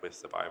line up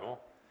with the Bible,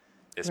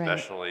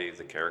 especially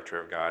the character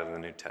of God in the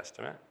New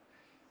Testament.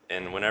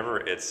 And whenever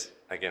it's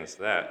against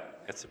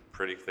that, it's a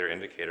pretty clear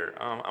indicator.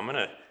 I'm going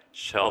to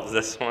shelve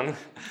this one,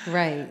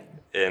 right,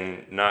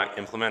 and not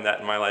implement that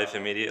in my life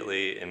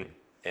immediately.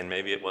 And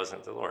maybe it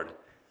wasn't the Lord.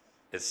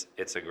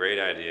 It's a great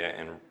idea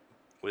and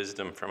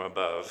wisdom from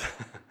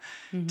above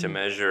to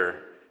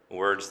measure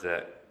words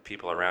that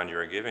people around you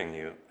are giving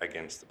you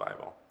against the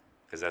Bible,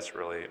 because that's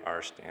really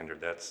our standard.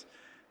 That's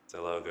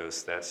the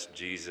Logos. That's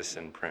Jesus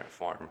in print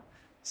form.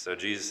 So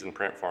Jesus in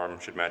print form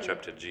should match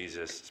up to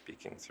Jesus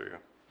speaking through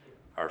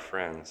our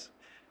friends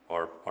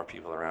or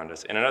people around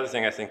us. And another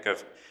thing I think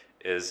of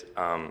is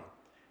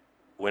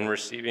when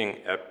receiving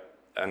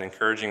an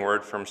encouraging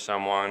word from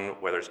someone,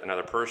 whether it's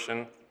another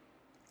person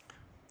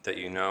that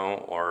you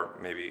know or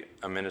maybe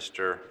a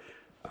minister,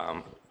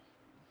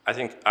 I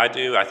think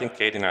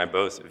Katie and I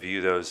both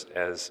view those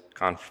as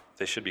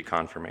they should be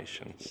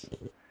confirmations.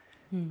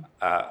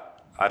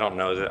 I don't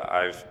know that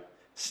I've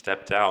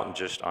stepped out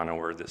just on a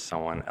word that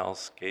someone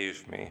else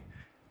gave me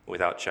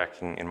without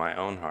checking in my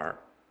own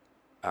heart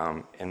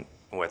and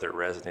whether it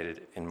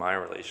resonated in my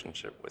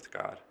relationship with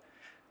God.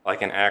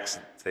 Like in Acts,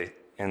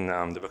 in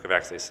the book of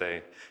Acts, they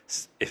say,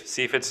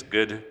 see if it's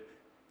good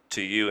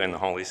to you and the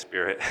Holy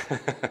Spirit.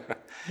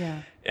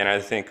 Yeah. And I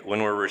think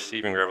when we're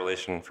receiving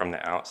revelation from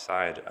the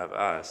outside of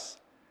us,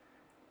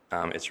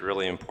 it's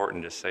really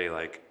important to say,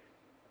 like,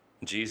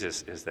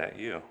 Jesus, is that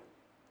you?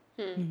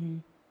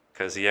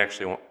 Because he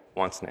actually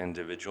wants an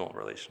individual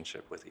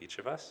relationship with each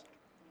of us.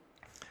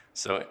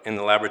 So in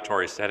the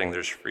laboratory setting,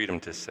 there's freedom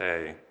to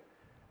say,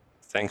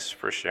 thanks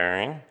for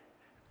sharing.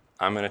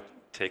 I'm going to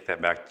take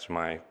that back to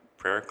my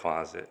prayer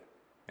closet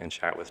and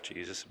chat with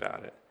Jesus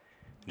about it.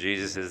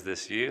 Jesus, is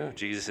this you?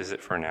 Jesus, is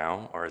it for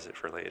now or is it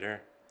for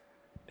later?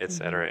 Et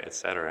cetera, et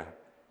cetera.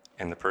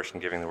 And the person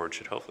giving the word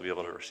should hopefully be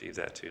able to receive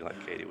that too,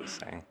 like Katie was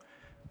saying.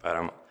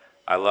 But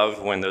I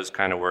love when those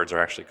kind of words are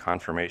actually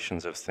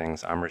confirmations of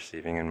things I'm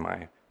receiving in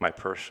my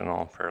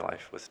personal prayer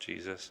life with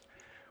Jesus.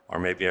 Or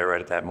maybe I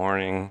read it that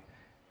morning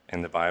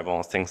in the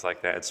Bible, things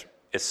like that.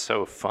 It's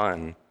so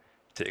fun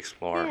to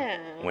explore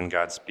when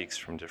God speaks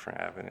from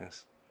different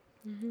avenues.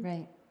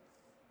 Right.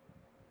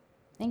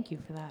 Thank you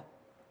for that.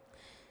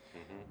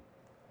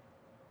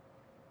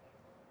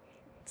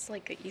 It's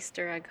like an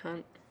Easter egg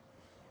hunt.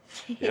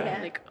 Yeah.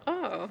 Like,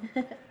 oh.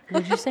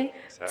 What did you say?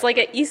 It's like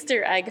an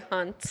Easter egg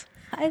hunt,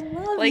 I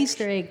love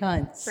Easter egg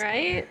hunts.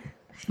 right?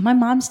 My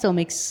mom still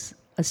makes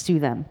us do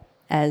them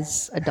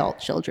as adult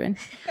children.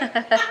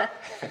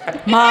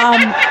 Mom,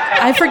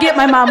 I forget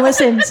my mom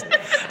listens.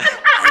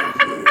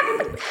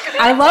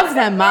 I love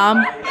them,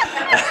 Mom.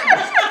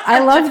 I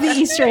love the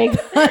Easter egg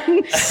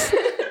hunts.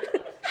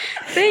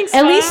 Thanks,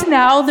 At Mom. least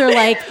now they're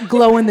like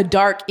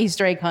glow-in-the-dark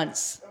Easter egg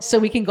hunts, so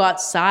we can go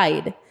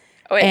outside.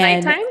 Oh,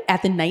 at nighttime?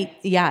 At the night,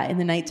 in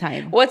the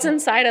nighttime. What's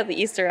inside of the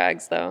Easter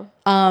eggs, though?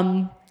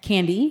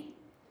 Candy.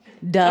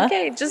 Duh.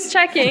 Okay, just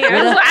checking.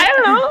 I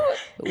don't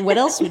know. What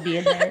else would be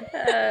in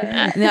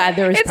there? No,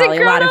 there was It's probably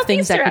a lot of grown-up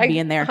things Easter that could egg be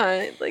in there.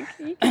 hunt. Like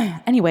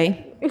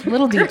Anyway,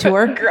 little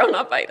detour.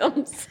 grown-up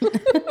items.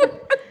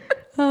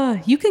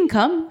 You can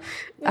come.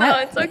 No,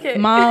 it's okay.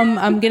 Mom,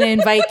 I'm going to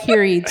invite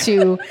Kiri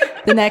to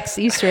the next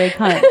Easter egg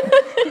hunt.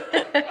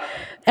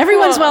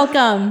 Everyone's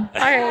welcome. All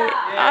right,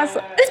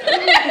 awesome.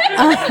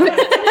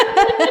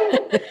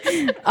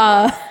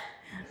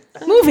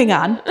 Moving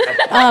on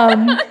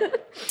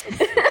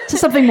to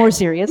something more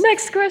serious.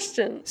 Next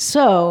question.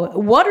 So,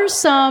 what are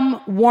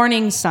some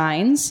warning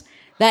signs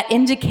that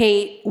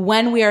indicate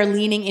when we are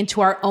leaning into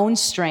our own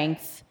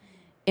strength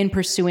in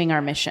pursuing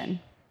our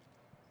mission?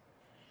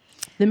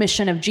 The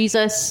mission of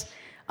Jesus,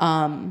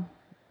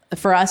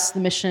 for us, the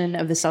mission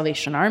of the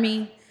Salvation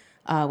Army,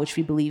 which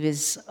we believe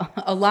is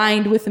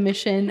aligned with the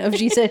mission of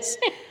Jesus.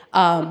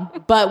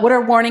 But what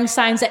are warning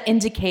signs that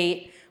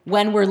indicate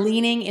when we're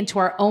leaning into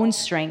our own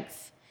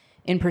strength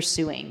in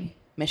pursuing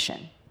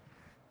mission?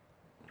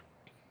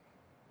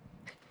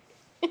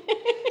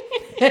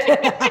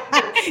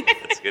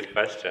 That's a good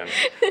question.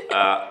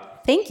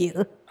 Thank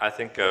you. I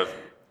think of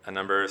a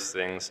number of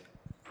things.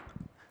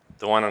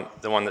 The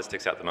one that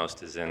sticks out the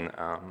most is in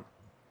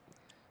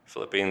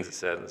Philippians. It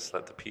says,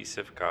 "Let the peace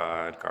of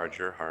God guard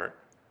your heart."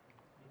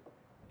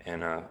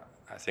 And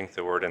I think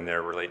the word in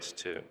there relates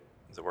to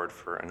the word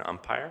for an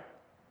umpire.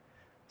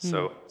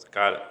 So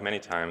God many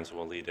times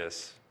will lead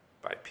us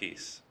by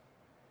peace.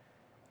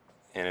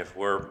 And if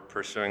we're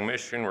pursuing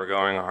mission, we're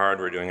going hard,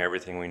 we're doing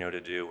everything we know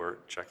to do, we're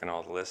checking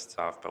all the lists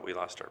off, but we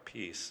lost our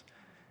peace,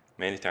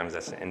 many times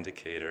that's an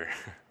indicator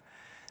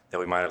that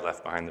we might have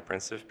left behind the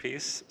Prince of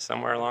Peace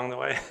somewhere along the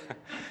way,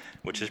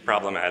 which is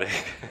problematic.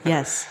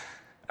 Yes.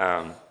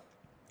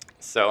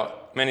 So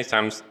many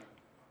times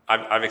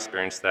I've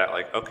experienced that,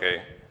 like,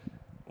 okay,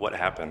 what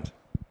happened?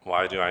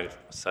 Why do I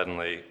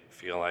suddenly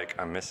feel like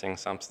I'm missing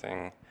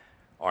something,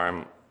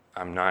 or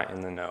I'm not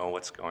in the know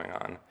what's going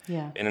on?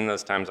 Yeah. And in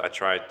those times, I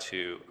tried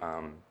to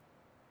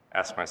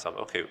ask myself,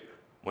 okay,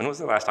 when was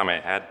the last time I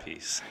had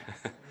peace?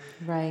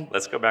 Right.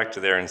 Let's go back to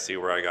there and see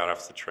where I got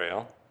off the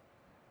trail,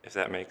 if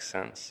that makes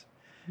sense.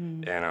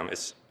 And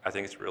I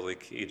think it's really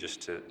key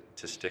just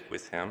to stick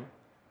with him.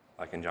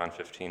 Like in John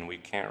 15, we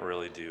can't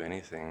really do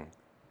anything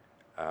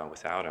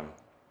without him.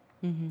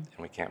 And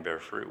we can't bear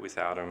fruit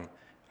without him,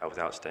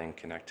 without staying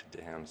connected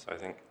to him. So I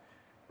think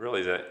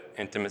really that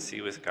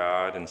intimacy with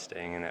God and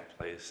staying in that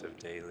place of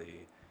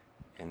daily,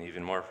 and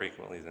even more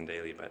frequently than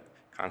daily, but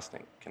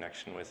constant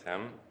connection with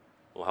him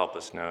will help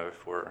us know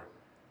if we're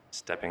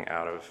stepping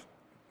out of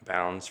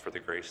bounds for the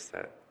grace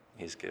that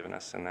he's given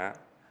us in that,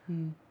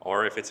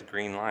 or if it's a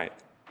green light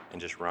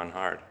and just run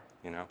hard,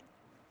 you know?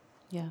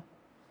 Yeah.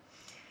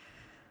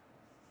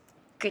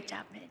 Good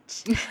job,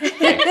 Mitch.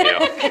 Thank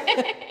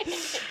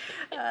you.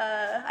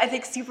 I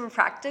think super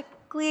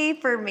practically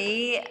for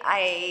me,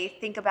 I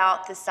think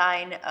about the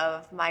sign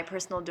of my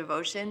personal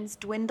devotions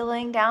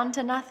dwindling down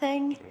to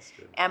nothing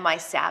and my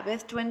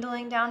Sabbath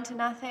dwindling down to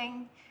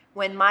nothing.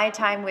 When my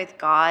time with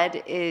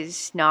God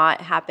is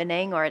not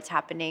happening, or it's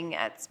happening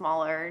at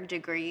smaller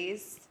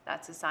degrees,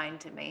 that's a sign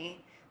to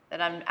me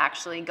that I'm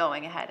actually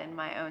going ahead in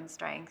my own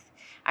strength.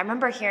 I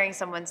remember hearing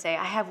someone say,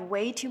 I have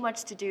way too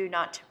much to do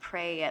not to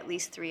pray at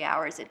least 3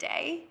 hours a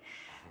day.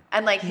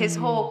 And like his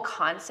whole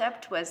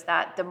concept was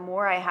that the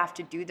more I have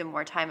to do, the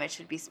more time I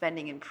should be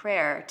spending in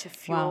prayer to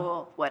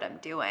fuel what I'm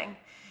doing.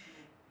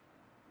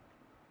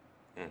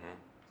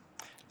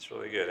 It's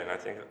really good. And I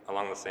think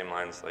along the same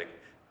lines, like,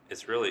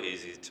 it's really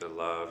easy to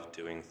love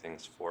doing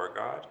things for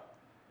God.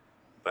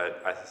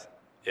 But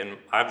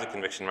I have the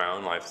conviction in my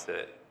own life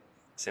that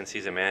since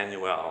he's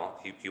Emmanuel,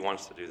 he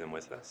wants to do them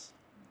with us.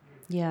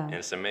 Yeah. And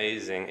it's an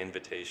amazing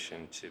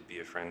invitation to be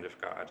a friend of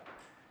God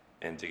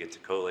and to get to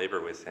co-labor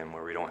with him,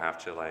 where we don't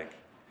have to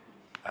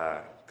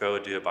go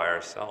do it by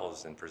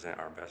ourselves and present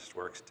our best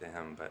works to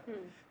him, but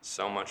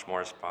so much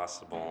more is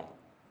possible,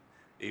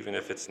 even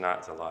if it's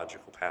not the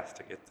logical path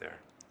to get there.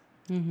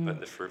 But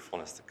the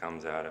fruitfulness that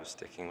comes out of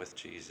sticking with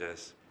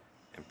Jesus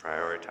and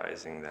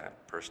prioritizing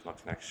that personal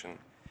connection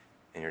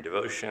in your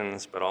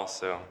devotions, but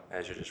also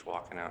as you're just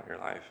walking out your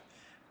life.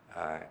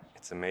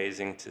 It's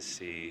amazing to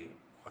see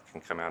what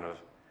can come out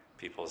of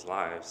people's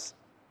lives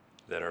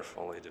that are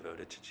fully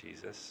devoted to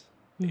Jesus,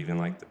 even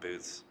like the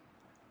booths,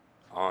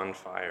 on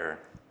fire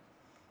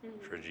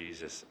for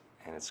Jesus,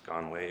 and it's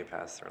gone way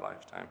past their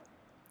lifetime.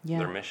 Yeah.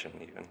 Their mission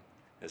even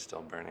is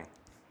still burning.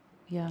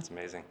 Yeah. It's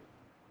amazing.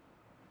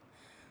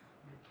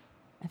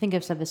 I think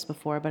I've said this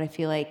before, but I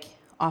feel like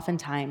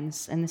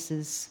oftentimes, and this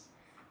is,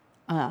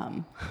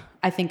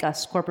 I think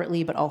us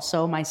corporately, but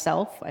also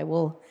myself, I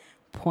will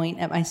point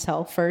at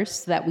myself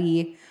first, that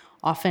we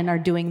often are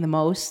doing the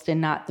most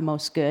and not the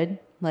most good.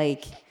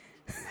 Like,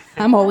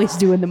 I'm always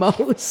doing the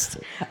most.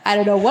 I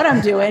don't know what I'm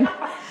doing,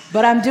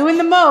 but I'm doing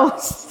the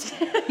most,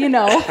 you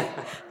know.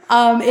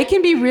 It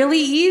can be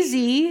really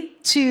easy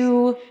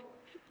to,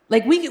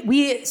 like,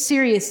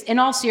 in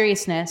all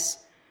seriousness,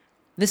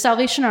 the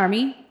Salvation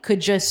Army could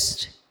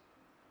just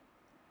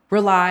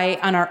rely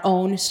on our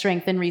own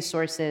strength and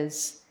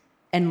resources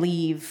and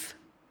leave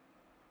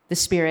the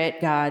Spirit,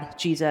 God,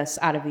 Jesus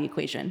out of the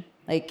equation.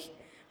 Like,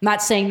 I'm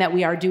not saying that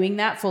we are doing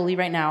that fully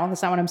right now.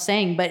 That's not what I'm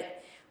saying.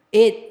 But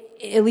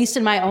at least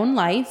in my own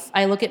life,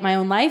 I look at my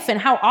own life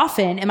and how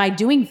often am I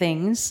doing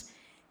things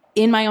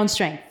in my own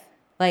strength?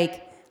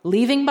 Like,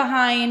 leaving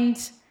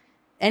behind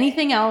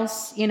anything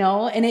else, you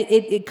know? And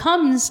it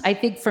comes, I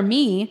think, for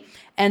me,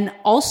 and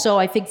also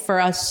I think for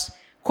us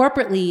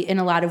corporately in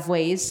a lot of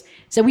ways,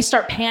 so we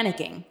start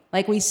panicking.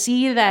 Like, we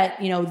see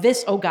that, you know,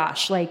 this, oh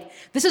gosh, like,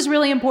 this is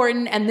really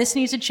important and this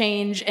needs to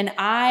change, and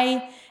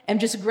I am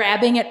just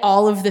grabbing at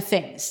all of the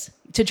things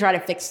to try to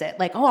fix it.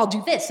 Like, oh, I'll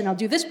do this, and I'll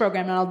do this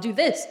program, and I'll do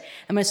this.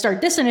 I'm going to start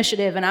this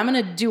initiative, and I'm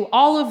going to do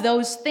all of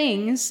those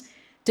things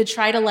to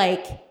try to,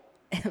 like,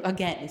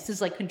 again, this is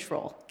like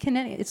control.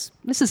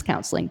 This is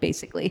counseling,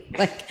 basically.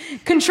 Like,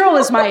 control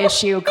is my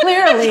issue,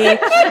 clearly.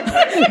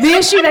 The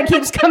issue that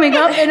keeps coming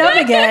up and up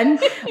again.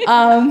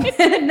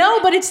 No,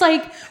 but it's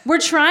like we're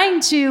trying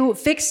to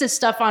fix this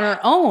stuff on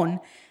our own.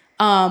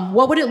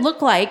 What would it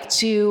look like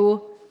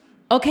to,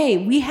 okay,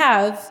 we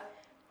have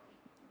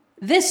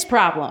this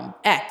problem,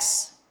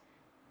 X.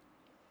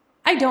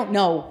 I don't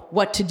know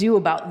what to do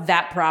about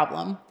that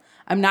problem.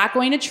 I'm not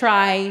going to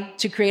try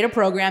to create a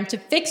program to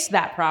fix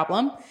that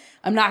problem.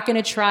 I'm not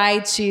going to try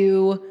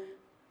to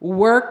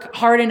work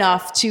hard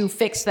enough to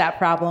fix that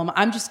problem.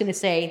 I'm just going to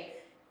say,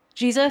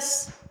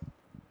 Jesus,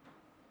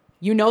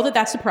 you know that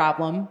that's a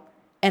problem,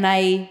 and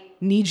I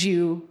need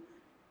you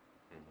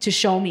to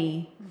show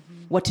me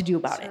what to do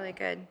about That's it. really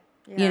good.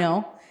 Yeah. You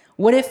know,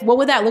 what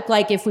would that look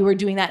like if we were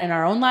doing that in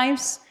our own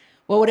lives?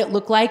 What would it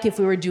look like if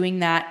we were doing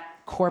that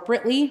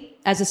corporately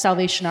as a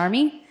Salvation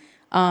Army?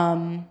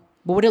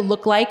 What would it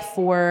look like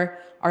for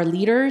our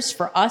leaders,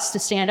 for us to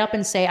stand up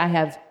and say, I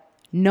have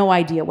no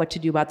idea what to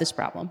do about this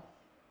problem.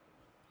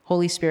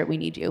 Holy Spirit, we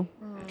need you.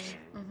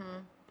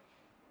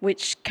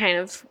 Which kind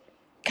of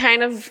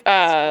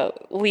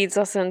leads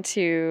us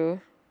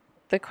into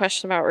the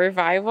question about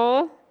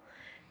revival,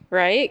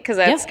 right? Because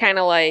that's kind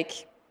of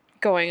like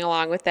going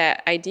along with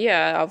that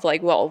idea of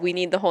like, well, we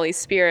need the Holy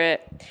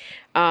Spirit.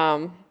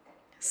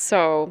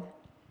 So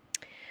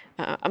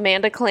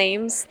Amanda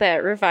claims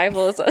that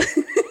revival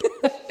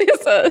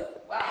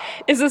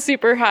is a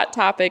super hot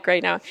topic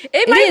right now.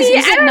 It might be.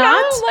 Is it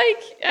not?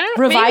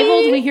 Revival?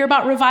 Maybe. Do we hear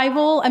about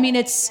revival? I mean,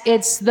 it's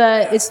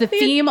the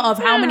theme of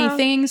how many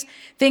things.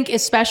 Think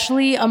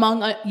especially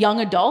among young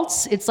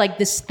adults, it's like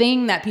this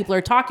thing that people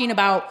are talking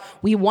about.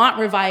 We want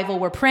revival.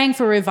 We're praying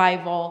for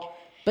revival,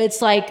 but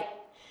it's like,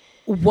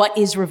 what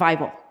is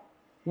revival?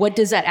 What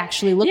does that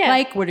actually look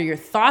like? What are your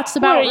thoughts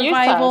about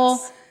revival?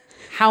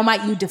 How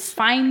might you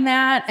define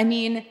that? I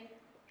mean,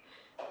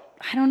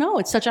 I don't know.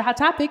 It's such a hot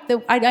topic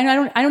that I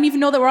don't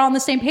even know that we're all on the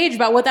same page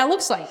about what that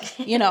looks like,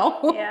 you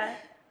know? Yeah.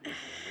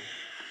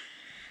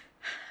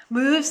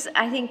 Moves,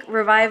 I think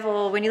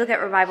revival, when you look at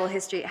revival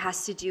history, it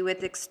has to do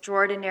with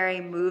extraordinary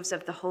moves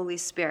of the Holy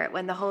Spirit.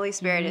 When the Holy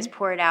Spirit is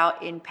poured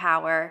out in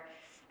power,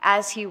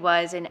 as he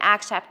was in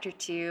Acts chapter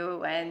 2,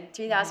 when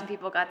 3,000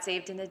 people got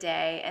saved in a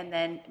day, and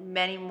then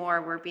many more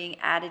were being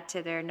added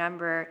to their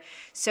number.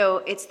 So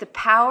it's the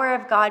power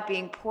of God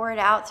being poured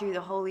out through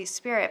the Holy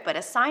Spirit, but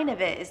a sign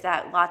of it is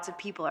that lots of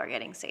people are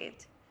getting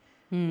saved.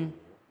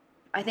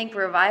 I think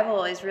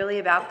revival is really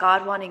about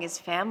God wanting his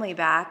family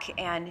back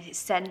and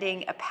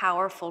sending a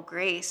powerful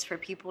grace for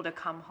people to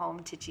come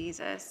home to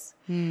Jesus.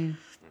 I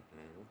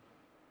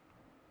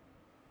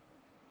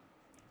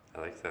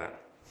like that.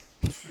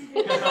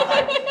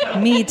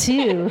 Me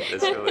too.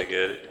 It's really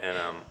good, and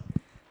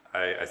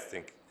I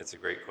think it's a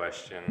great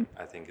question.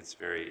 I think it's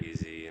very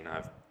easy, and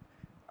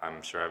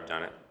I'm sure I've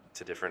done it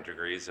to different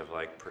degrees of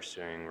like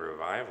pursuing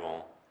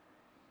revival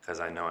because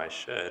I know I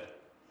should,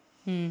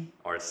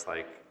 or it's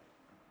like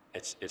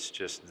it's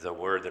just the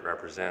word that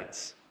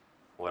represents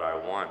what I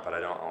want, but I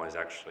don't always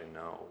actually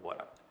know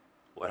what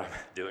I'm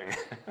doing.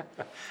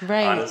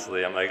 Right.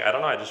 Honestly, I'm like, I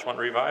don't know. I just want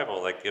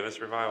revival. Like, give us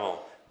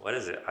revival. What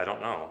is it? I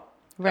don't know.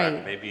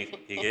 Right. Maybe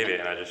he gave it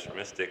and I just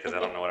missed it because I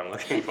don't know what I'm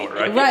looking for,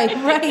 right?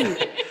 Right.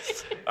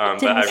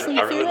 But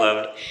I really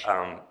love it.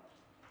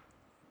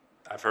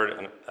 I've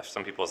heard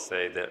some people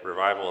say that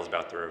revival is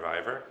about the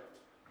reviver.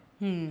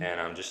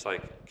 And just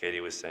like Katie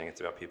was saying,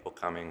 it's about people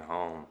coming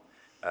home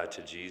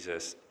to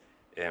Jesus.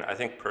 And I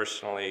think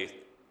personally,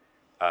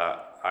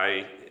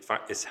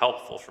 it's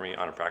helpful for me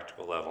on a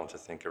practical level to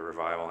think of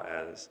revival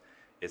as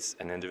it's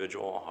an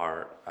individual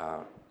heart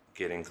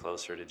getting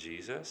closer to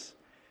Jesus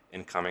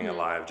and coming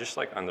alive, just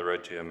like on the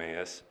road to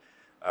Emmaus,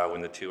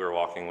 when the two were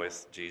walking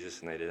with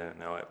Jesus and they didn't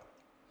know it.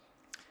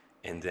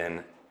 And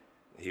then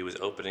he was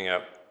opening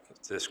up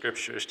the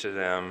scriptures to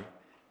them,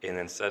 and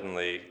then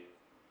suddenly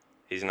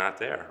he's not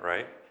there,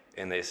 right?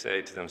 And they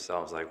say to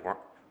themselves, like,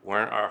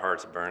 weren't our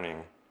hearts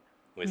burning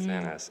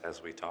within us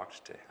as we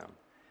talked to him?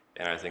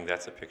 And I think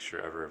that's a picture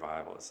of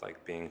revival. It's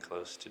like being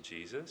close to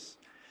Jesus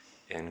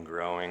and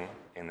growing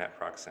in that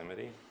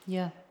proximity.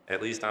 Yeah.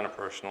 At least on a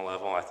personal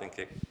level, I think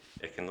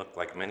it can look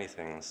like many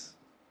things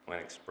when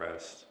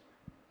expressed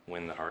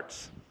when the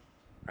hearts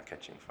are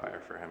catching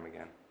fire for him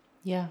again.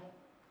 Yeah.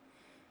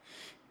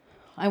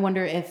 I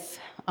wonder if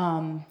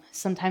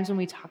sometimes when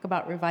we talk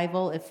about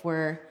revival, if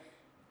we're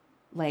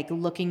like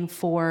looking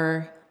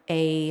for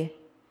a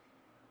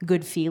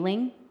good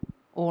feeling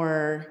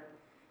or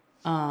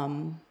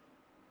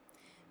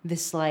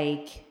this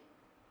like,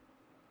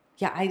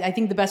 I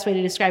think the best way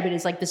to describe it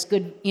is like this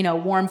good,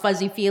 warm,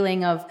 fuzzy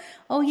feeling of,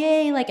 oh,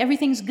 yay, like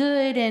everything's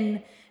good.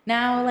 And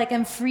now like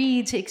I'm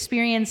free to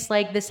experience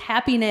like this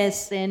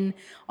happiness and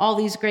all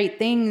these great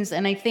things.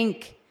 And I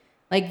think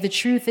like the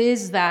truth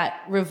is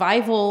that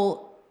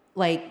revival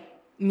like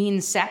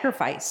means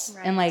sacrifice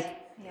and like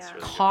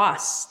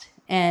cost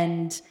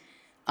and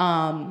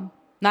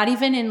not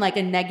even in like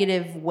a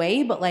negative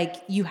way, but like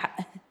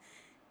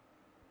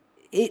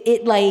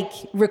it like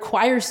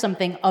requires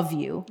something of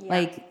you. Yeah.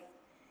 Like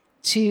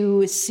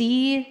to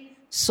see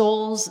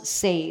souls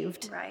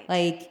saved, right.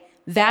 Like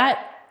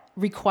that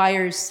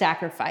requires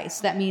sacrifice.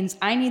 That means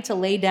I need to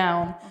lay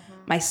down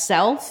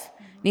myself,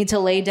 need to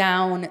lay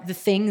down the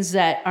things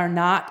that are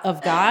not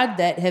of God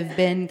that have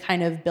been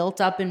kind of built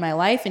up in my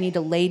life. I need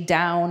to lay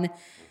down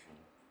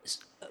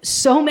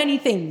so many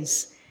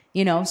things,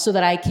 so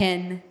that I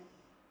can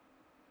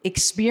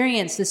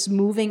experience this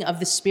moving of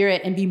the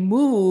Spirit and be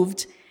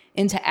moved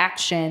into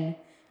action.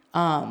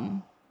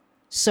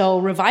 So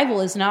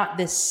revival is not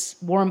this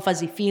warm,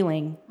 fuzzy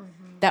feeling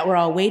that we're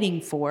all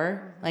waiting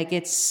for. Like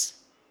it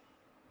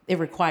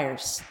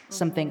requires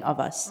something of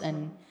us.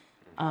 And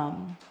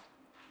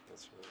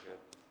That's really good.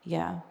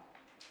 yeah.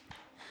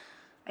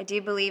 I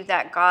do believe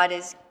that God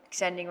is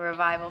sending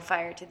revival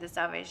fire to the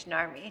Salvation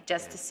Army,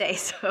 just to say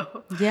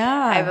so.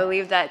 Yeah. I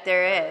believe that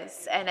there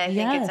is, and I think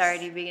Yes. it's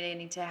already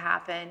beginning to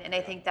happen. And I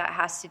think that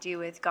has to do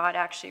with God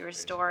actually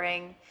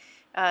restoring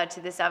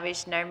to the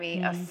Salvation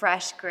Army a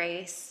fresh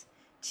grace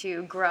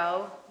to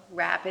grow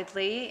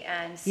rapidly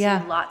and see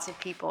Yeah. lots of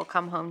people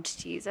come home to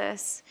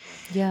Jesus.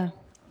 Yeah.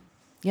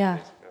 Yeah.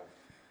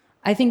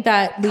 I think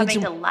that leads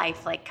Coming to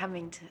life, like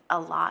coming to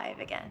alive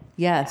again.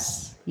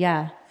 Yes.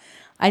 Yeah.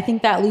 I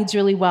think that leads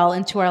really well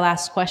into our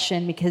last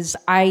question, because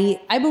I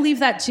believe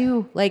that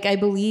too. Like,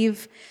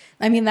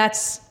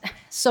 that's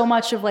so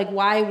much of like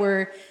why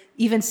we're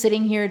even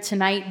sitting here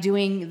tonight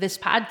doing this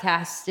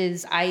podcast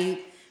is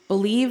I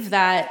believe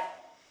that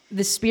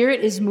the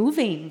Spirit is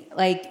moving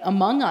like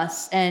among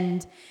us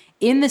and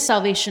in the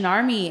Salvation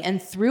Army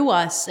and through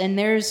us. And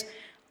there's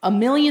a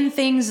million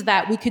things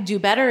that we could do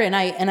better. And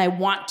I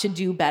want to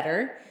do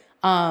better.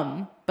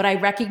 But I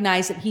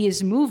recognize that He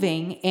is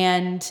moving,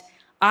 and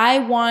I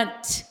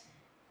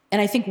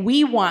think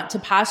we want to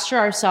posture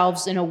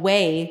ourselves in a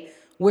way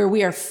where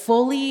we are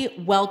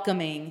fully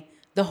welcoming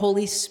the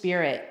Holy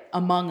Spirit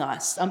among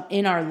us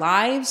in our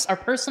lives, our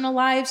personal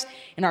lives,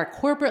 in our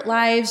corporate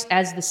lives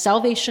as the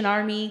Salvation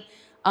Army.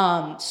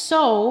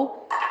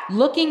 So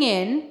looking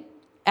in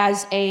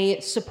as a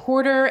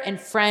supporter and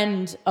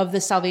friend of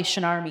the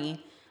Salvation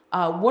Army,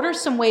 what are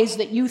some ways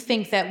that you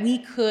think that we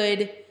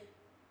could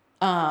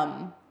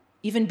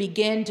even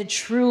begin to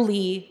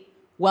truly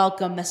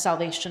welcome the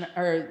salvation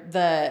or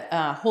the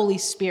Holy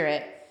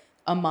Spirit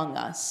among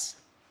us?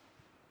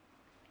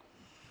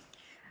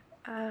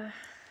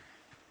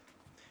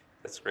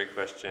 That's a great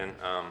question.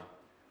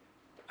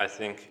 I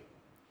think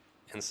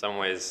in some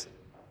ways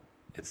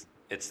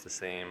it's the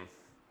same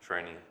for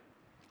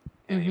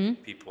any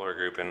people or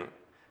group, and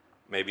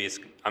maybe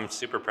I'm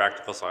super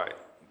practical, so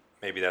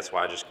maybe that's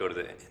why I just go to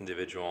the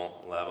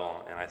individual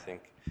level. And I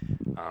think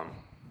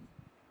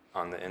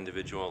on the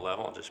individual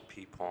level, just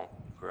people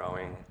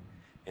growing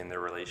in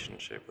their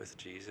relationship with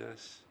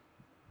Jesus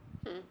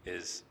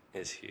is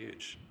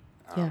huge.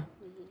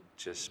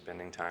 Just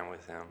spending time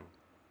with Him,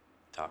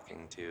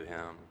 talking to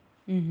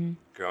Him,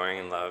 growing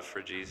in love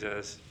for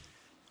Jesus,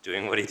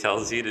 doing what He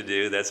tells you to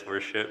do. That's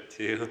worship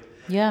too.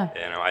 Yeah.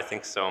 I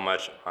think so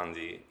much on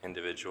the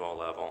individual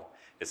level.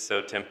 It's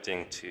so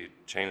tempting to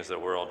change the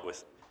world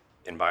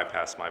and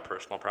bypass my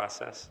personal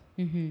process,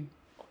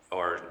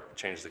 or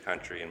change the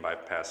country and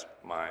bypass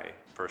my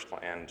personal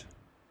and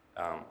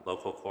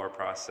local core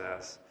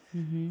process.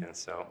 And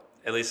so,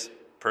 at least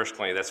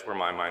personally, that's where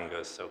my mind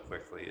goes so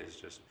quickly, is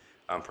just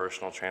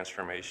personal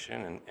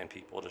transformation and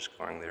people just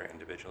going there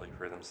individually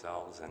for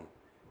themselves and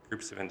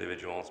groups of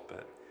individuals,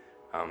 but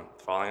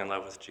falling in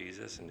love with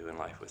Jesus and doing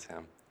life with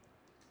Him.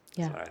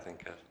 Yeah. That's what I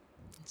think of.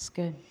 It's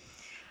good.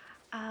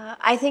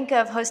 I think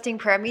of hosting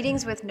prayer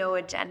meetings with no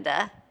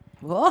agenda.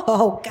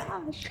 Whoa,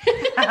 gosh.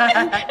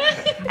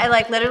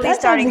 I literally That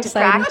starting sounds to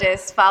exciting.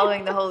 practice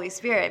following the Holy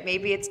Spirit.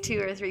 Maybe it's 2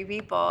 or 3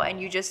 people,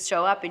 and you just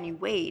show up and you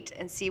wait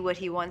and see what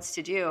He wants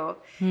to do.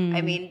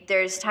 I mean,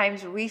 there's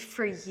times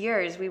for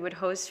years, we would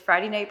host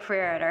Friday night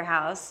prayer at our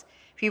house.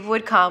 People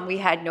would come. We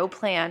had no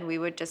plan. We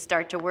would just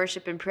start to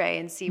worship and pray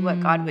and see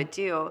what God would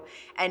do.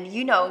 And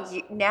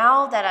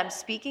now that I'm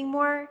speaking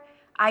more,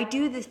 I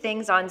do the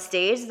things on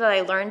stage that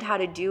I learned how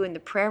to do in the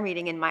prayer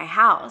meeting in my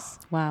house.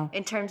 Wow.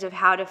 In terms of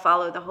how to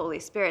follow the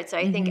Holy Spirit. So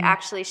I think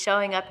actually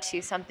showing up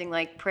to something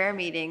like prayer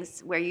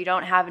meetings where you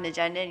don't have an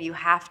agenda and you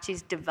have to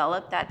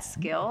develop that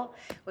skill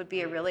would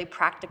be a really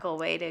practical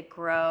way to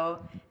grow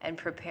and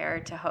prepare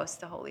to host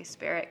the Holy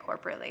Spirit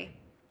corporately.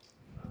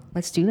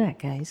 Let's do that,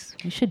 guys.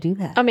 We should do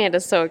that.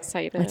 Amanda's so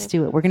excited. Let's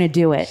do it. We're going to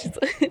do it.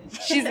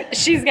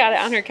 She's got it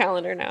on her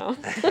calendar now.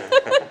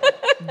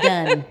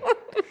 Done.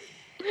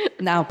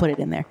 Now I'll put it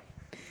in there.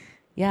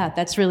 Yeah,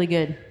 that's really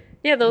good.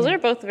 Yeah, those are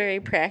both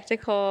very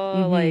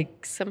practical,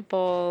 like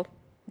simple,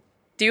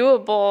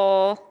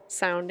 doable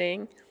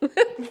sounding.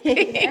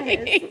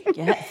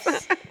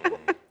 Yes.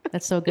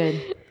 That's so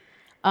good.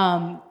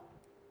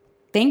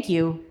 Thank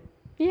you.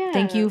 Yeah.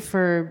 Thank you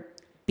for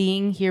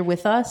being here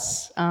with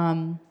us.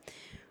 For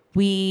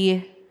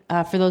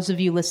those of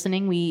you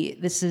listening, I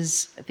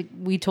think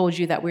we told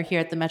you that we're here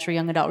at the Metro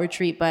Young Adult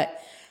Retreat,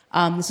 but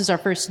this is our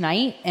first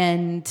night,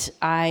 and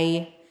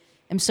I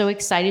am so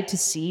excited to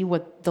see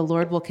what the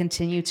Lord will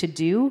continue to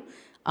do.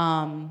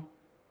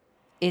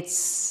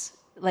 It's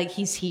like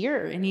He's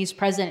here, and He's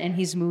present, and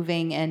He's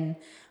moving, and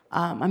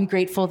I'm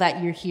grateful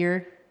that you're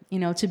here,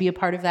 to be a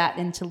part of that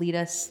and to lead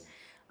us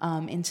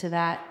into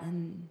that.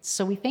 And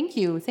so we thank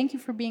you. Thank you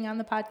for being on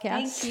the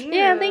podcast. Thank you.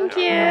 Yeah, thank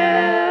you.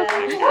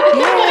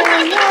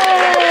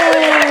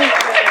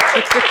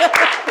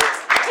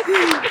 Yay.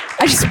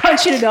 I just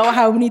want you to know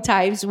how many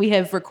times we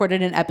have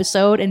recorded an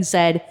episode and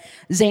said,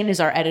 Zane is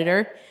our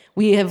editor.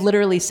 We have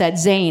literally said,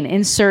 Zane,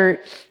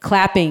 insert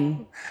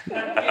clapping.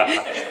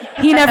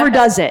 He never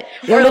does it.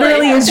 It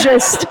literally is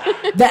just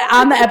that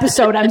on the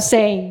episode I'm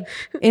saying,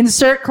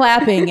 insert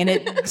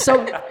clapping.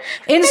 So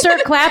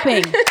insert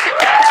clapping.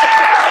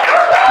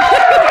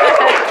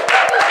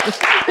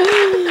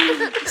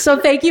 So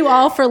thank you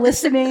all for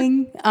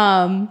listening.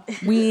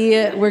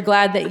 We're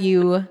glad that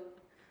you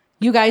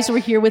guys were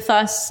here with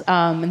us.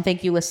 And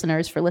thank you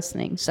listeners for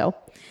listening. So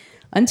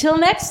until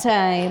next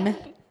time,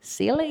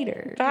 see you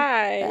later.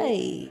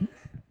 Bye. Bye.